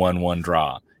like a 1-1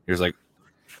 draw. There's like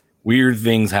weird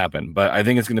things happen, but I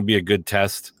think it's going to be a good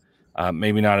test.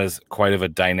 Maybe not as quite of a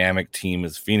dynamic team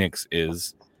as Phoenix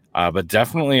is, but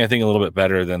definitely I think a little bit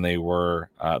better than they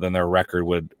were, than their record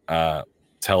would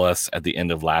tell us at the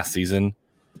end of last season.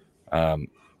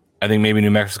 I think maybe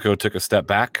New Mexico took a step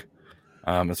back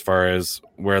as far as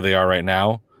where they are right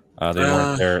now.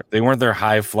 They weren't their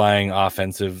high flying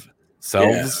offensive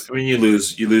selves. Yeah. I mean, you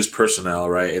lose personnel,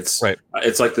 right? It's like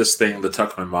this thing, the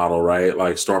Tuckman model, right?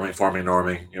 Like storming, farming,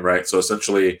 norming, right? So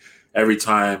essentially, every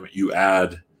time you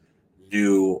add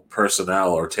new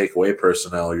personnel or take away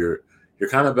personnel, you're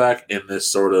kind of back in this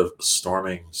sort of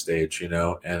storming stage, and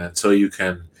until you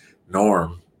can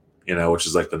norm, which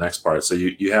is like the next part. So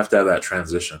you have to have that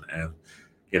transition, and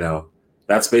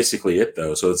that's basically it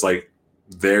though. So it's like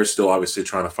they're still obviously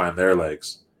trying to find their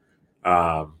legs.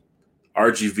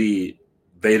 RGV,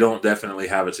 they don't definitely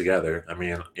have it together. I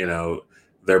mean,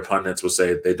 their pundits would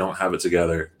say they don't have it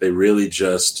together. They really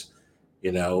just,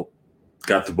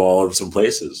 got the ball in some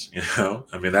places,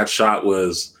 I mean, that shot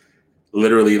was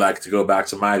literally like, to go back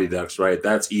to Mighty Ducks, right?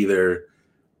 That's either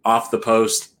off the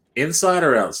post, inside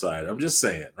or outside. I'm just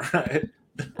saying,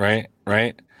 right?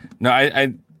 Right. No,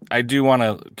 I do want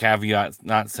to caveat,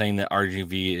 not saying that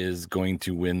RGV is going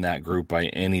to win that group by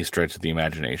any stretch of the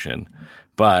imagination,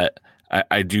 but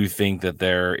I do think that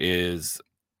there is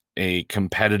a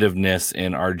competitiveness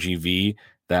in RGV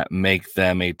that make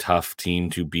them a tough team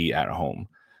to be at home.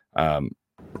 I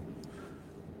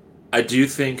do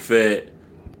think that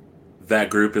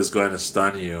group is going to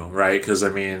stun you, right? Because I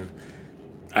mean,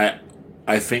 I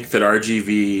think that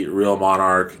RGV, Real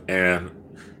Monarch, and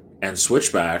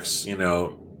Switchbacks,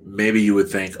 maybe you would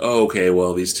think, oh, okay,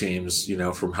 well, these teams,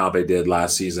 from how they did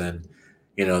last season,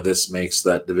 this makes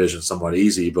that division somewhat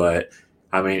easy. But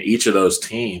I mean, each of those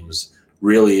teams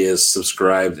really is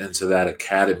subscribed into that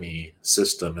academy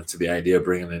system, into the idea of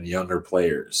bringing in younger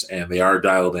players, and they are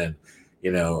dialed in.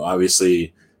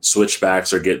 Obviously,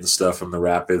 Switchbacks are getting stuff from the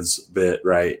Rapids bit,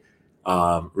 right?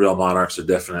 Real Monarchs are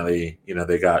definitely,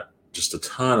 they got just a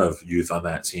ton of youth on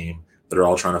that team that are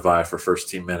all trying to vie for first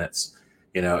team minutes,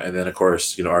 and then of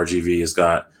course, RGV has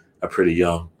got a pretty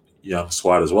young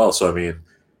squad as well. So I mean,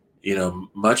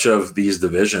 much of these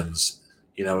divisions,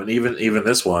 and even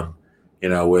this one,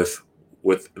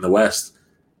 with in the West,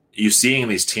 you seeing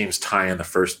these teams tie in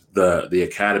the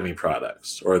academy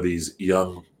products or these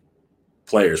young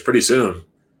players pretty soon.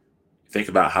 Think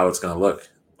about how it's going to look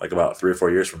like about 3 or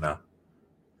 4 years from now.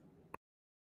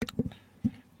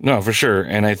 No, for sure.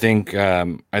 And I think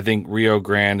Rio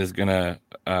Grande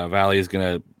Valley is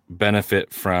gonna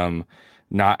benefit from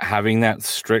not having that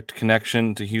strict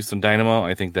connection to Houston Dynamo.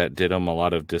 I think that did them a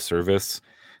lot of disservice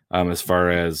as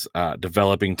far as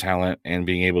developing talent and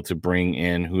being able to bring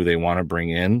in who they want to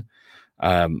bring in.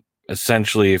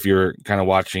 Essentially, if you're kind of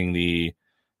watching the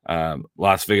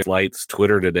Las Vegas Lights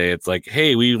Twitter today, it's like,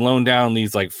 hey, we loaned down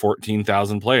these like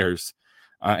 14,000 players.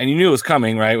 And you knew it was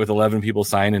coming, right? With 11 people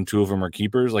signed and 2 of them are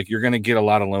keepers. Like, you're going to get a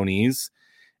lot of loanees.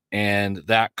 And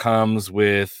that comes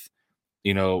with,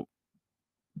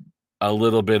 a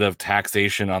little bit of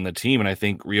taxation on the team. And I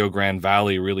think Rio Grande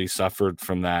Valley really suffered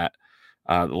from that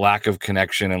lack of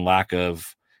connection and lack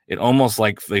of it. Almost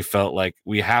like they felt like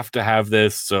we have to have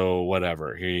this. So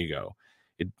whatever, here you go.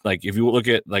 Like, if you look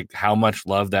at like how much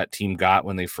love that team got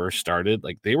when they first started,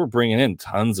 like they were bringing in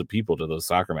tons of people to those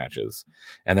soccer matches,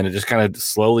 and then it just kind of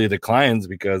slowly declines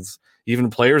because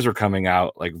even players are coming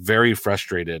out like very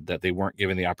frustrated that they weren't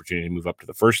given the opportunity to move up to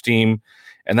the first team,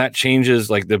 and that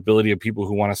changes like the ability of people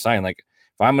who want to sign. Like,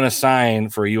 if I'm going to sign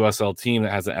for a USL team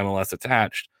that has an MLS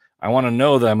attached, I want to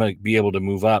know that I'm going to be able to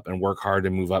move up and work hard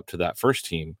to move up to that first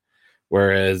team.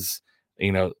 Whereas,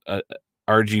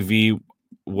 RGV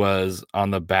was on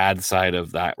the bad side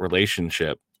of that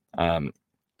relationship. And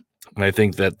I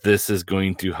think that this is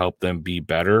going to help them be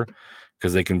better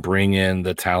because they can bring in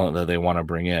the talent that they want to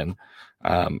bring in.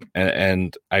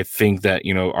 And I think that,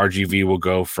 RGV will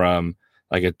go from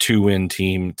like a 2-win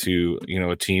team to,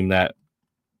 a team that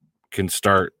can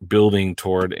start building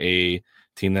toward a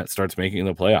team that starts making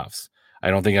the playoffs. I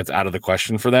don't think that's out of the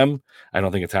question for them. I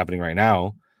don't think it's happening right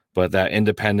now, but that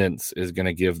independence is going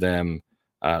to give them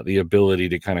the ability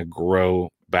to kind of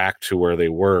grow back to where they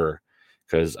were.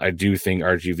 Because I do think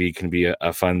RGV can be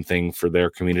a fun thing for their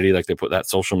community. Like they put that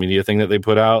social media thing that they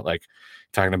put out, like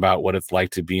talking about what it's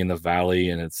like to be in the Valley.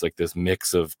 And it's like this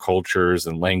mix of cultures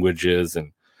and languages.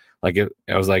 And like,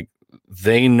 I was like,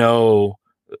 they know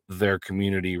their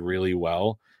community really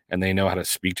well. And they know how to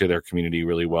speak to their community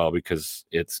really well, because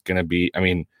it's going to be, I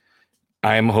mean,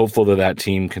 I'm hopeful that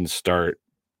team can start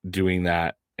doing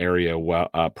that area well,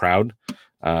 proud,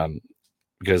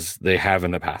 because they have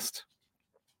in the past.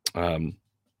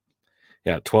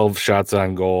 12 shots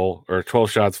on goal, or 12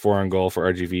 shots, 4 on goal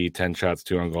for RGV, 10 shots,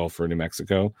 2 on goal for New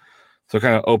Mexico. So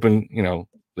kind of open,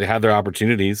 they had their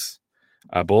opportunities.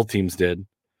 Both teams did.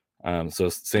 So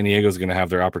San Diego's going to have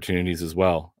their opportunities as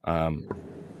well.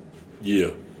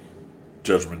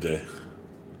 Judgment Day.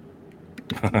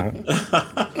 I'm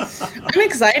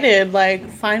excited. Like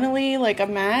finally, like a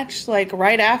match, like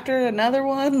right after another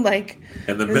one, like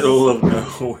in the middle of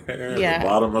nowhere, the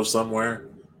bottom of somewhere.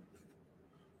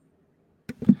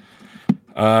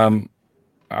 All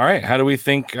right. How do we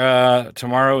think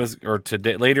tomorrow is, or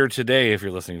today, later today, if you're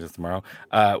listening to tomorrow,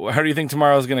 how do you think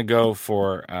tomorrow is going to go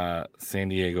for San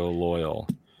Diego Loyal?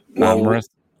 Well,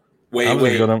 wait. I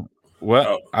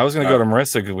was going to go to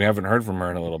Marissa because we haven't heard from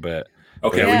her in a little bit.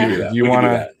 Okay, we can do that. You want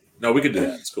to? No, we can do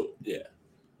that. It's cool. Yeah.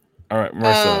 All right,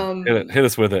 Marissa, hit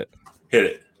us with it. Hit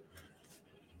it.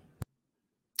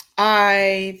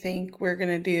 I think we're going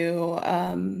to do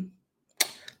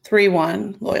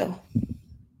 3-1 Loyal.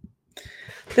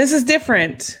 This is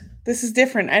different.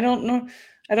 I don't know.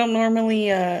 I don't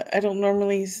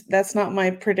normally, that's not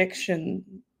my prediction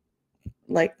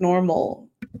like normal.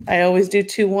 I always do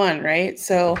 2-1, right?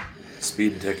 So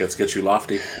speeding tickets get you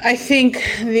lofty. I think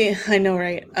I know,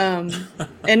 right?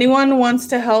 Anyone wants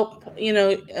to help,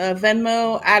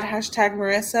 Venmo, add hashtag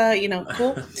Marissa,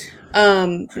 cool.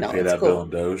 No, pay that cool. bill in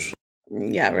Doge.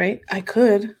 Yeah, right. I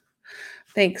could.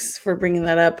 Thanks for bringing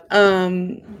that up. Yeah,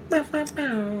 I'm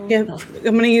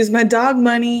gonna use my dog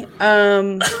money.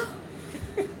 Have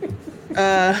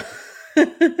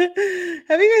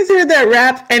you guys heard that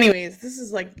rap? Anyways, this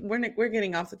is like we're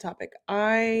getting off the topic.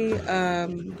 I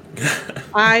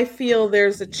feel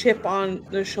there's a chip on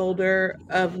the shoulder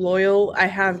of Loyal. I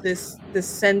have this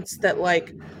sense that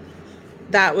like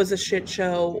that was a shit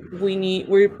show.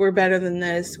 We're better than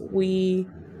this. We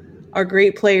are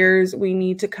great players. We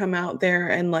need to come out there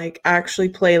and like actually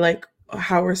play like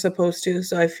how we're supposed to.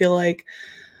 So I feel like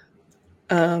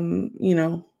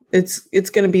it's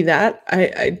going to be that.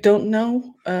 I don't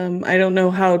know. I don't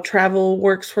know how travel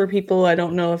works for people. I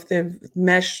don't know if they've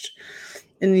meshed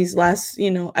in these last,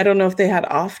 I don't know if they had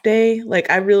off day. Like,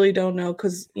 I really don't know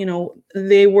because,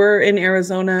 they were in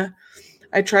Arizona.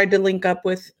 I tried to link up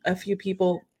with a few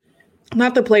people,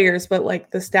 not the players, but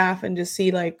like the staff and just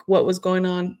see like what was going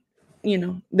on.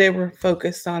 They were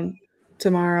focused on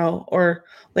tomorrow or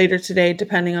later today,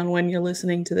 depending on when you're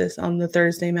listening to this on the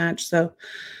Thursday match. So,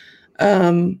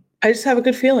 I just have a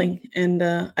good feeling, and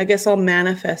I guess I'll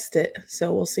manifest it.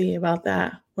 So we'll see about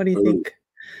that. What do you think?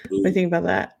 What do you think about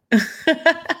that?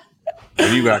 What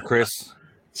do you got, Chris?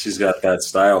 She's got that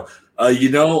style.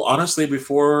 Honestly,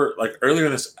 before like earlier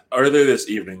this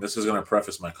evening, this is going to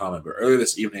preface my comment, but earlier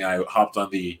this evening, I hopped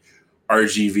on the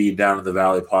RGV Down in the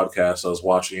Valley podcast. I was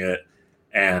watching it,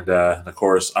 and of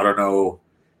course, I don't know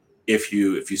if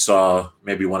you saw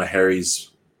maybe one of Harry's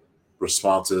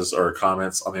responses or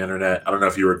comments on the internet. I don't know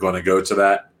if you were going to go to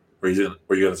that. Were you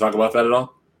going to talk about that at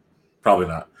all? Probably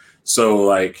not. So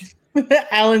like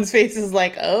Alan's face is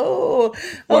like, well,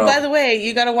 by the way,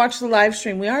 you got to watch the live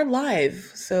stream. We are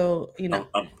live. So, I'm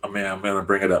going to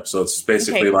bring it up. So it's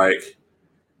basically like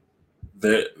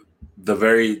the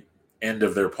very end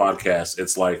of their podcast.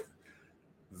 It's like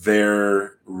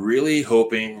they're really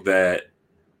hoping that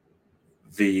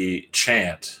the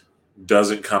chant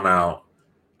doesn't come out.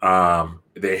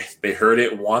 They heard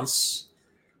it once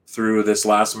through this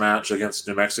last match against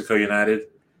New Mexico United,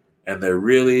 and they're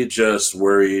really just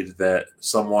worried that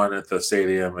someone at the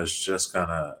stadium is just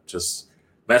gonna just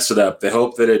mess it up. They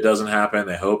hope that it doesn't happen.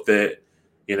 They hope that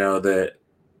that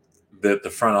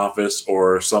the front office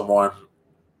or someone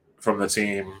from the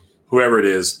team, whoever it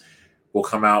is, will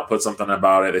come out, put something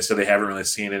about it. They said they haven't really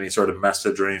seen any sort of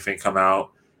message or anything come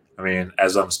out. I mean,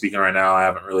 as I'm speaking right now, I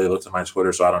haven't really looked at my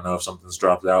Twitter, so I don't know if something's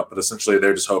dropped out. But essentially,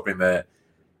 they're just hoping that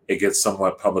it gets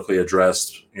somewhat publicly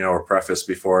addressed, or prefaced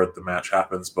before the match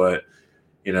happens. But,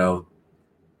 I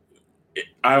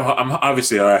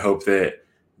hope that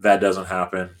doesn't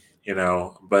happen,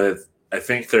 But I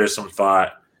think there's some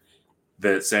thought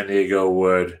that San Diego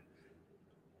would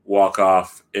walk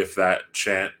off if that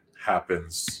chant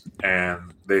happens,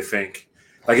 and they think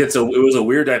like it was a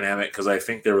weird dynamic because I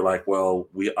think they were like, well,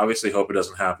 we obviously hope it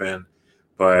doesn't happen,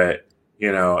 but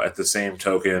at the same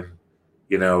token,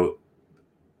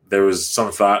 there was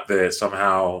some thought that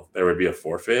somehow there would be a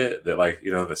forfeit, that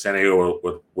that San Diego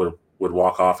would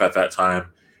walk off at that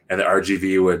time, and the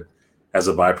RGV would, as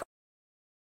a byproduct.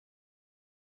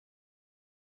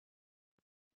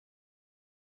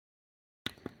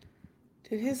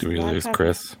 Do we lose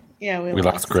Chris? Yeah, we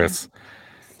lost Chris.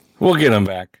 We'll get him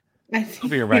back. He'll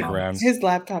be back around. His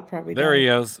laptop probably. There he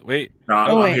is. Wait. No,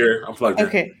 I'm here. I'm plugged in.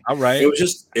 Okay. All right.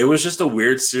 It was just a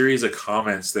weird series of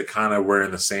comments that kind of were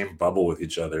in the same bubble with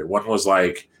each other. One was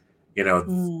like,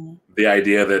 the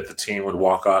idea that the team would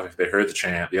walk off if they heard the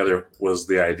chant. The other was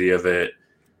the idea that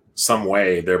some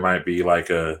way there might be like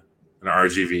an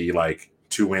RGV like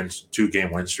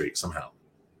 2-game win streak somehow.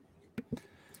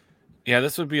 Yeah,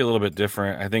 this would be a little bit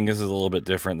different. I think this is a little bit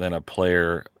different than a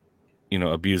player,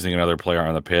 abusing another player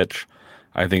on the pitch.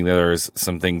 I think there's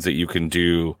some things that you can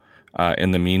do in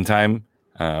the meantime,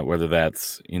 whether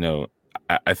that's,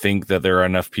 I think that there are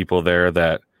enough people there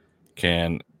that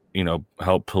can,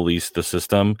 help police the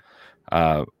system.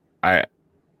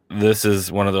 This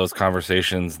is one of those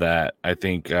conversations that I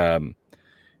think,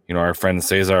 our friend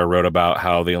Cesar wrote about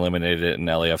how they eliminated it in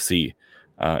LAFC.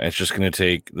 It's just going to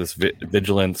take this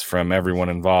vigilance from everyone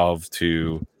involved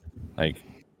to like,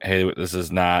 hey, this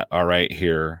is not all right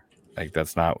here. Like,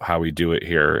 that's not how we do it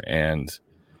here. And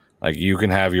like, you can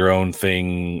have your own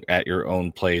thing at your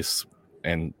own place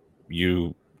and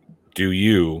you do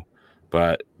you,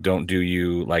 but don't do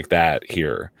you like that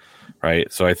here.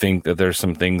 Right. So I think that there's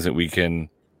some things that we can,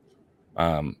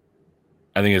 I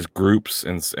think as groups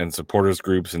and supporters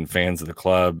groups and fans of the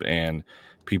club and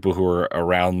people who are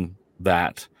around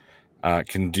that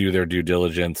can do their due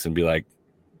diligence and be like,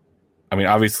 I mean,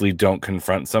 obviously don't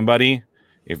confront somebody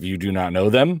if you do not know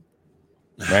them,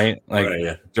 right? Like, Right,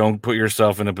 yeah. Don't put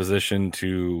yourself in a position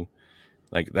to,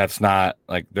 like, that's not,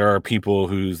 like, there are people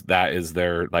whose that is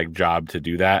their, like, job to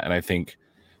do that. And I think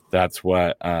that's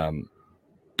what, I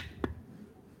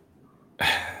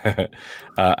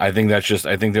think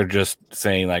they're just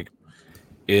saying, like,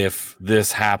 if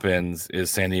this happens,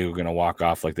 is San Diego going to walk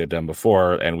off like they've done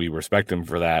before? And we respect them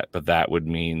for that. But that would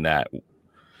mean that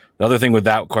the other thing with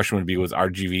that question would be, was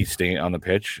RGV staying on the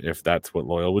pitch? If that's what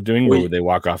Loyal would doing, or would they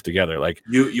walk off together? Like,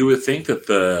 you would think that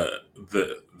the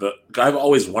I've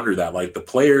always wondered that, like, the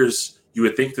players, you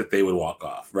would think that they would walk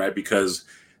off, right? Because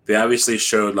they obviously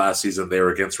showed last season they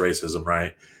were against racism,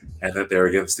 right? And that they're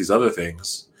against these other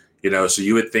things, so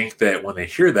you would think that when they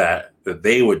hear that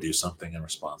they would do something in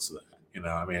response to that.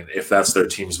 I mean, if that's their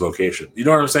team's vocation, you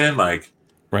know what I'm saying? Like,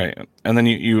 right. And then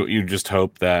you just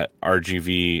hope that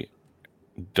RGV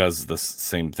does the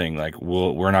same thing. Like,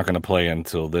 we're not going to play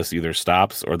until this either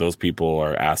stops or those people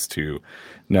are asked to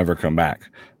never come back.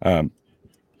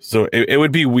 So it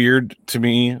would be weird to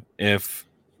me if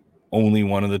only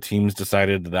one of the teams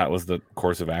decided that was the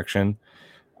course of action.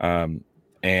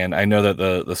 And I know that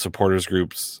the supporters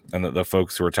groups and the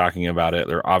folks who are talking about it,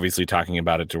 they're obviously talking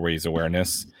about it to raise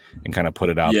awareness and kind of put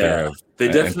it out there. They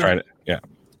definitely,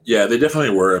 yeah, they definitely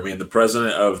were. I mean, the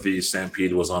president of the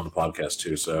Stampede was on the podcast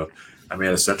too. So, I mean,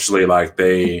 essentially, like,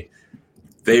 they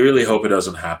really hope it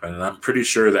doesn't happen. And I'm pretty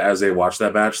sure that as they watch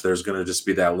that match, there's going to just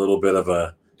be that little bit of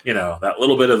that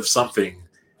little bit of something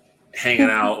hanging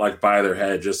out like by their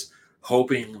head, just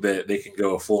hoping that they can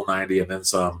go a full 90 and then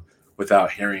some without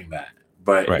hearing that.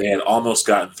 But They had almost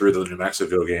gotten through the New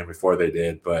Mexico game before they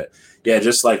did. But yeah,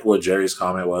 just like what Jerry's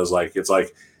comment was, like, it's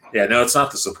like, yeah, no, it's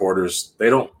not the supporters. They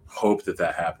don't hope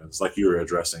that happens, like you were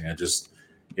addressing. I just,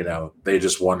 they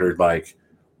just wondered, like,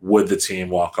 would the team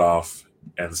walk off,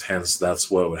 and hence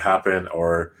that's what would happen,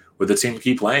 or would the team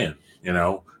keep playing,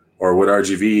 or would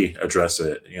RGV address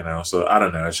it, So I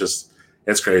don't know.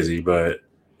 It's crazy, but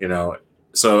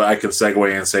so I can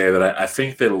segue and say that I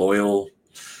think that Loyal.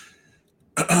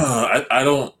 I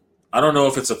don't know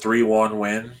if it's a 3-1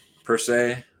 win per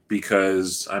se,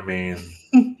 because I mean.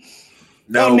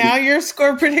 No. Oh, now your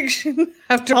score prediction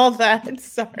after all that.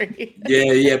 Sorry.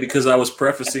 Yeah, because I was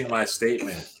prefacing my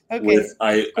statement with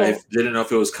I didn't know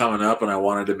if it was coming up, and I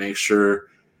wanted to make sure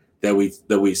that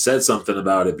we said something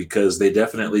about it, because they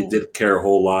definitely did care a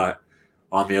whole lot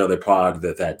on the other pod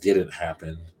that didn't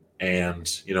happen.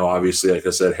 And obviously, like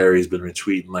I said, Harry's been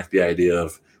retweeting like the idea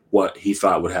of what he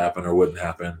thought would happen or wouldn't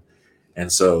happen,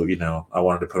 and so I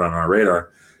wanted to put on our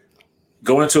radar.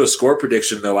 Going into a score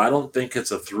prediction, though, I don't think it's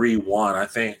a 3-1. I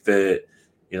think that,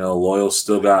 Loyal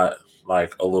still got,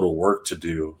 like, a little work to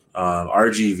do.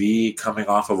 RGV coming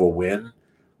off of a win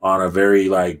on a very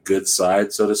like good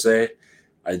side, so to say,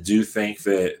 I do think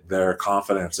that their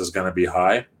confidence is going to be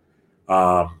high.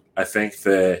 I think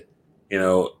that,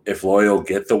 if Loyal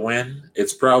get the win,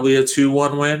 it's probably a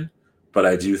 2-1 win. But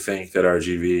I do think that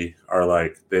RGV are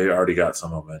they already got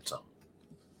some momentum.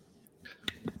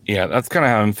 Yeah, that's kind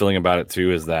of how I'm feeling about it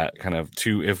too. Is that kind of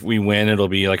if we win, it'll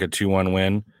be like a 2-1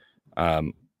 win. I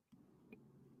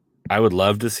would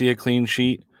love to see a clean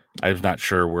sheet. I'm not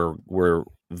sure we're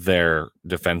there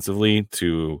defensively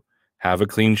to have a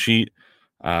clean sheet,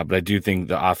 but I do think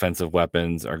the offensive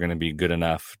weapons are going to be good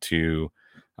enough to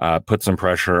put some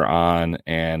pressure on,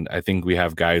 and I think we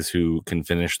have guys who can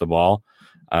finish the ball.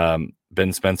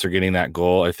 Ben Spencer getting that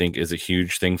goal, I think, is a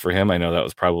huge thing for him. I know that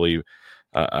was probably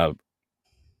a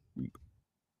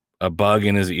bug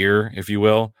in his ear, if you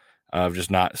will, of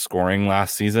just not scoring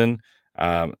last season.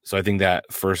 So I think that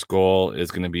first goal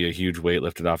is going to be a huge weight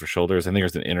lifted off his shoulders. I think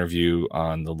there's an interview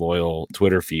on the Loyal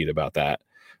Twitter feed about that.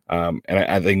 And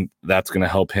I think that's going to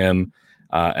help him.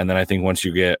 And then I think once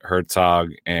you get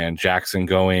Herzog and Jackson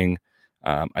going,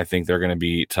 I think they're going to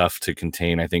be tough to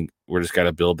contain. I think we're just got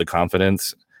to build the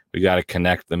confidence. We got to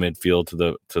connect the midfield to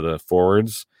the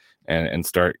forwards and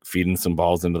start feeding some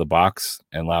balls into the box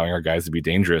and allowing our guys to be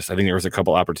dangerous. I think there was a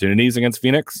couple opportunities against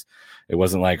Phoenix. It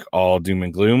wasn't like all doom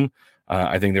and gloom.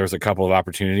 I think there was a couple of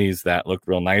opportunities that looked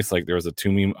real nice. Like there was a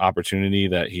Toomey opportunity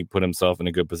that he put himself in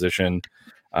a good position.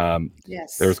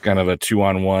 Yes. There was kind of a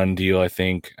 2-on-1 deal. I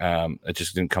think it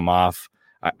just didn't come off.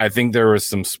 I think there was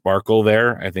some sparkle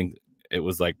there. I think it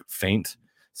was like faint.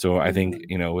 So I think,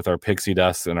 with our pixie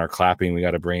dust and our clapping, we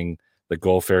got to bring the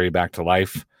goal fairy back to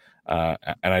life. And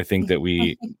I think that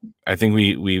we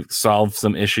solved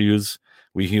some issues.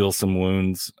 We heal some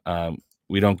wounds.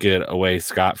 We don't get away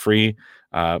scot-free.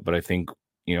 But I think,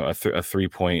 a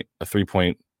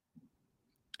 3-point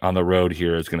on the road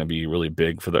here is going to be really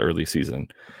big for the early season.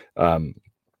 So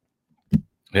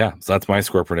that's my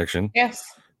score prediction. Yes.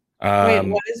 Wait,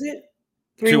 what is it?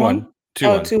 2-1.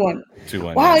 2-1.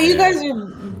 2-1. Wow, you guys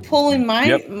are pulling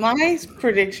my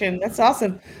prediction. That's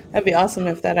awesome. That'd be awesome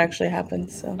if that actually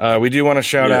happens. So we do want to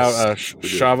shout out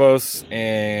Shavos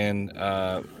and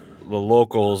the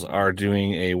locals are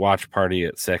doing a watch party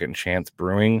at Second Chance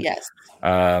Brewing. Yes.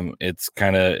 It's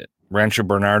kind of Rancho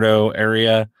Bernardo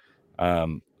area.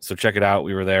 So check it out.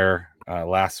 We were there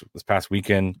this past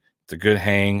weekend. It's a good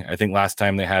hang. I think last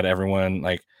time they had everyone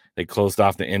they closed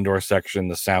off the indoor section.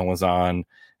 The sound was on.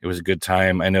 It was a good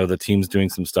time. I know the team's doing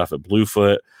some stuff at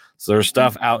Bluefoot. So there's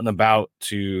stuff out and about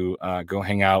to go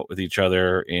hang out with each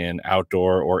other in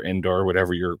outdoor or indoor,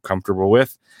 whatever you're comfortable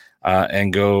with,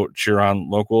 and go cheer on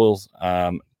locals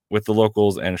with the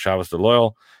locals and Chavez de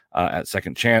Loyal at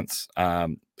Second Chance.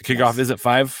 The kickoff is at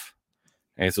 5.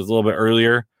 Okay, so it's a little bit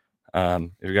earlier.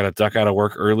 If you got to duck out of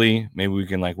work early, maybe we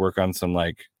can work on some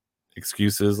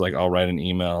excuses. I'll write an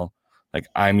email.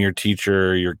 I'm your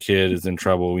teacher, your kid is in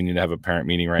trouble. We need to have a parent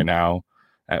meeting right now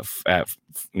at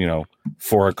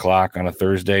 4:00 on a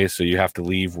Thursday. So you have to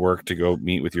leave work to go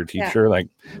meet with your teacher. Yeah.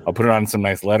 I'll put it on some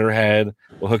nice letterhead.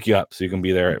 We'll hook you up so you can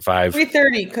be there at 5.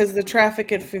 3:30 because the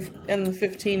traffic at the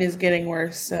 15 is getting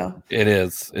worse. So it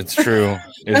is. It's true.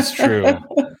 It's true.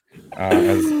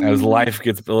 As life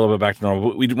gets a little bit back to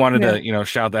normal, we wanted to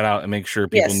shout that out and make sure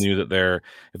people knew that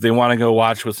if they want to go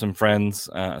watch with some friends,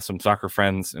 some soccer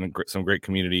friends, and some great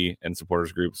community and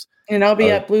supporters groups. And I'll be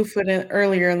at Bluefoot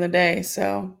earlier in the day,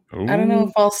 so I don't know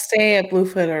if I'll stay at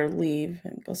Bluefoot or leave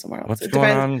and go somewhere else.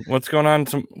 What's going on?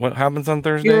 What happens on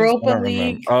Thursday? Europa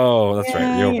League. Oh, that's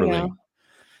right, Europa League.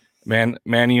 Man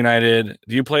United.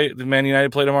 Did Man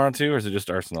United play tomorrow too, or is it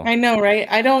just Arsenal? I know, right?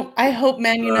 I hope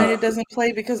Man United doesn't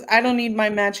play because I don't need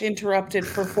my match interrupted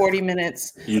for 40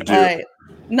 minutes. You do.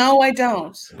 No, I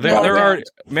don't.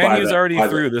 Man U's already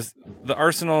through this. The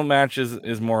Arsenal match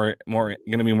is more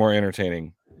going to be more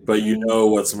entertaining. But you know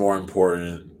what's more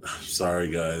important? Sorry,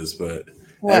 guys, but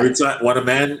what? Every time when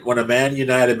a Man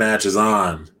United match is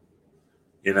on,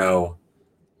 the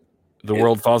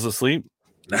world falls asleep.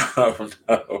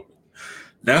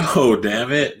 No,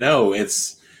 damn it. No,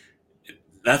 it's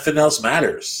nothing else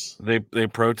matters. They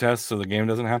protest so the game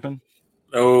doesn't happen.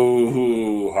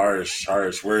 Oh, harsh.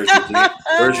 Where's your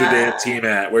damn team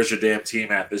at? Where's your damn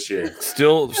team at this year?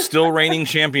 Still reigning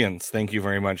champions. Thank you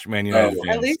very much, Man United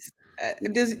fans. At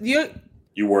least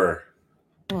you were.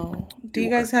 Oh, do you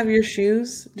guys have your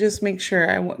shoes? Just make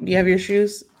sure. Do you have your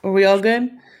shoes? Are we all good?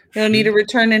 You don't need to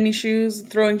return any shoes.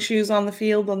 Throwing shoes on the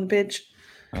field, on the pitch.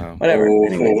 Whatever.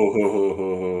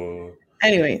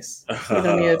 Anyways, we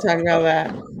don't need to talk about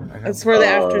that. That's for the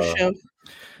after show.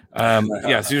 So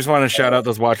you just want to shout out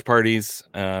those watch parties.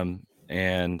 And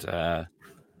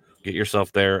get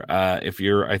yourself there. If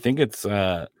you're, I think it's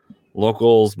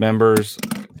locals members.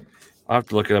 I'll have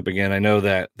to look it up again. I know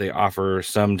that they offer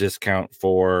some discount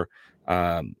for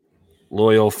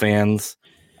loyal fans.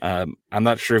 I'm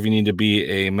not sure if you need to be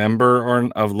a member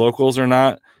of locals or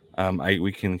not.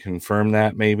 We can confirm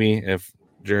that maybe if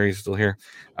Jerry's still here.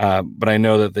 But I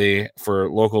know that for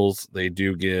locals, they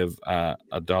do give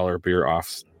 $1 beer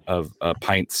off of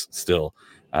pints still.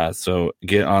 So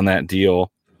get on that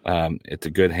deal. It's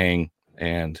a good hang,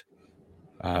 and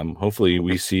hopefully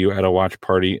we see you at a watch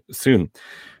party soon.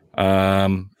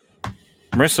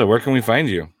 Marissa, where can we find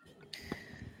you?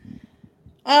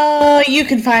 You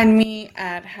can find me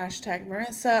at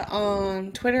 #Marissa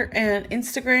on Twitter and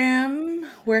Instagram.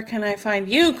 Where can I find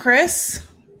you, Chris?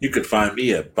 You could find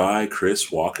me at by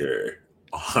Chris Walker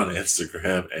on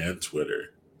Instagram and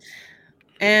Twitter.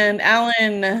 And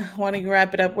Alan, why don't you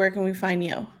wrap it up? Where can we find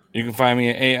you? You can find me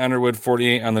at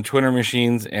AUnderwood48 on the Twitter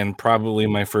machines, and probably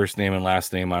my first name and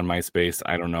last name on MySpace.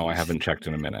 I don't know. I haven't checked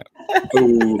in a minute.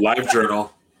 Ooh, live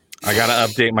journal. I got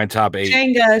to update my top 8.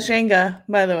 Shanga,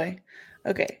 by the way.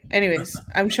 Okay. Anyways,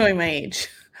 I'm showing my age.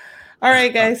 All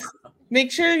right, guys.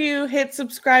 Make sure you hit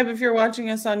subscribe if you're watching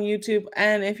us on YouTube.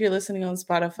 And if you're listening on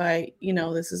Spotify,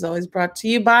 this is always brought to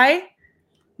you by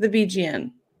the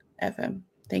BGN FM.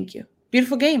 Thank you.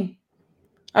 Beautiful game.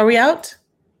 Are we out?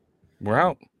 We're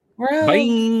out. We're out.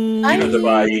 Bye.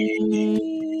 Bye.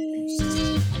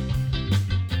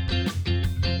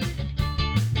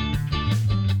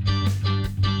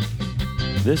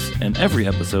 This and every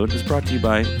episode is brought to you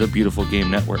by the Beautiful Game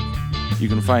Network. You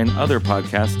can find other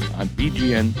podcasts on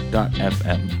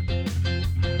bgn.fm.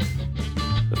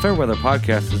 The Fairweather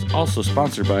Podcast is also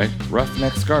sponsored by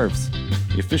Roughneck Scarves,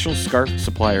 the official scarf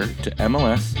supplier to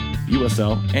MLS,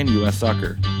 USL, and US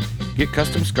Soccer. Get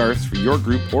custom scarves for your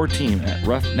group or team at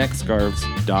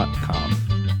roughneckscarves.com.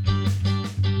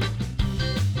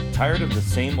 Tired of the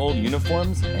same old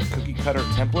uniforms and cookie-cutter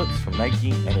templates from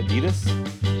Nike and Adidas?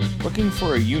 Looking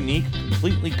for a unique,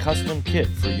 completely custom kit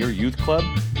for your youth club,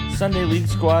 Sunday League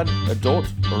squad, adult,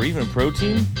 or even pro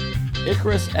team?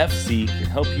 Icarus FC can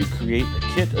help you create a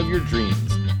kit of your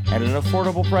dreams at an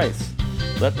affordable price.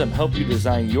 Let them help you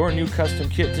design your new custom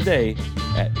kit today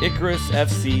at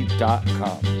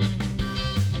IcarusFC.com.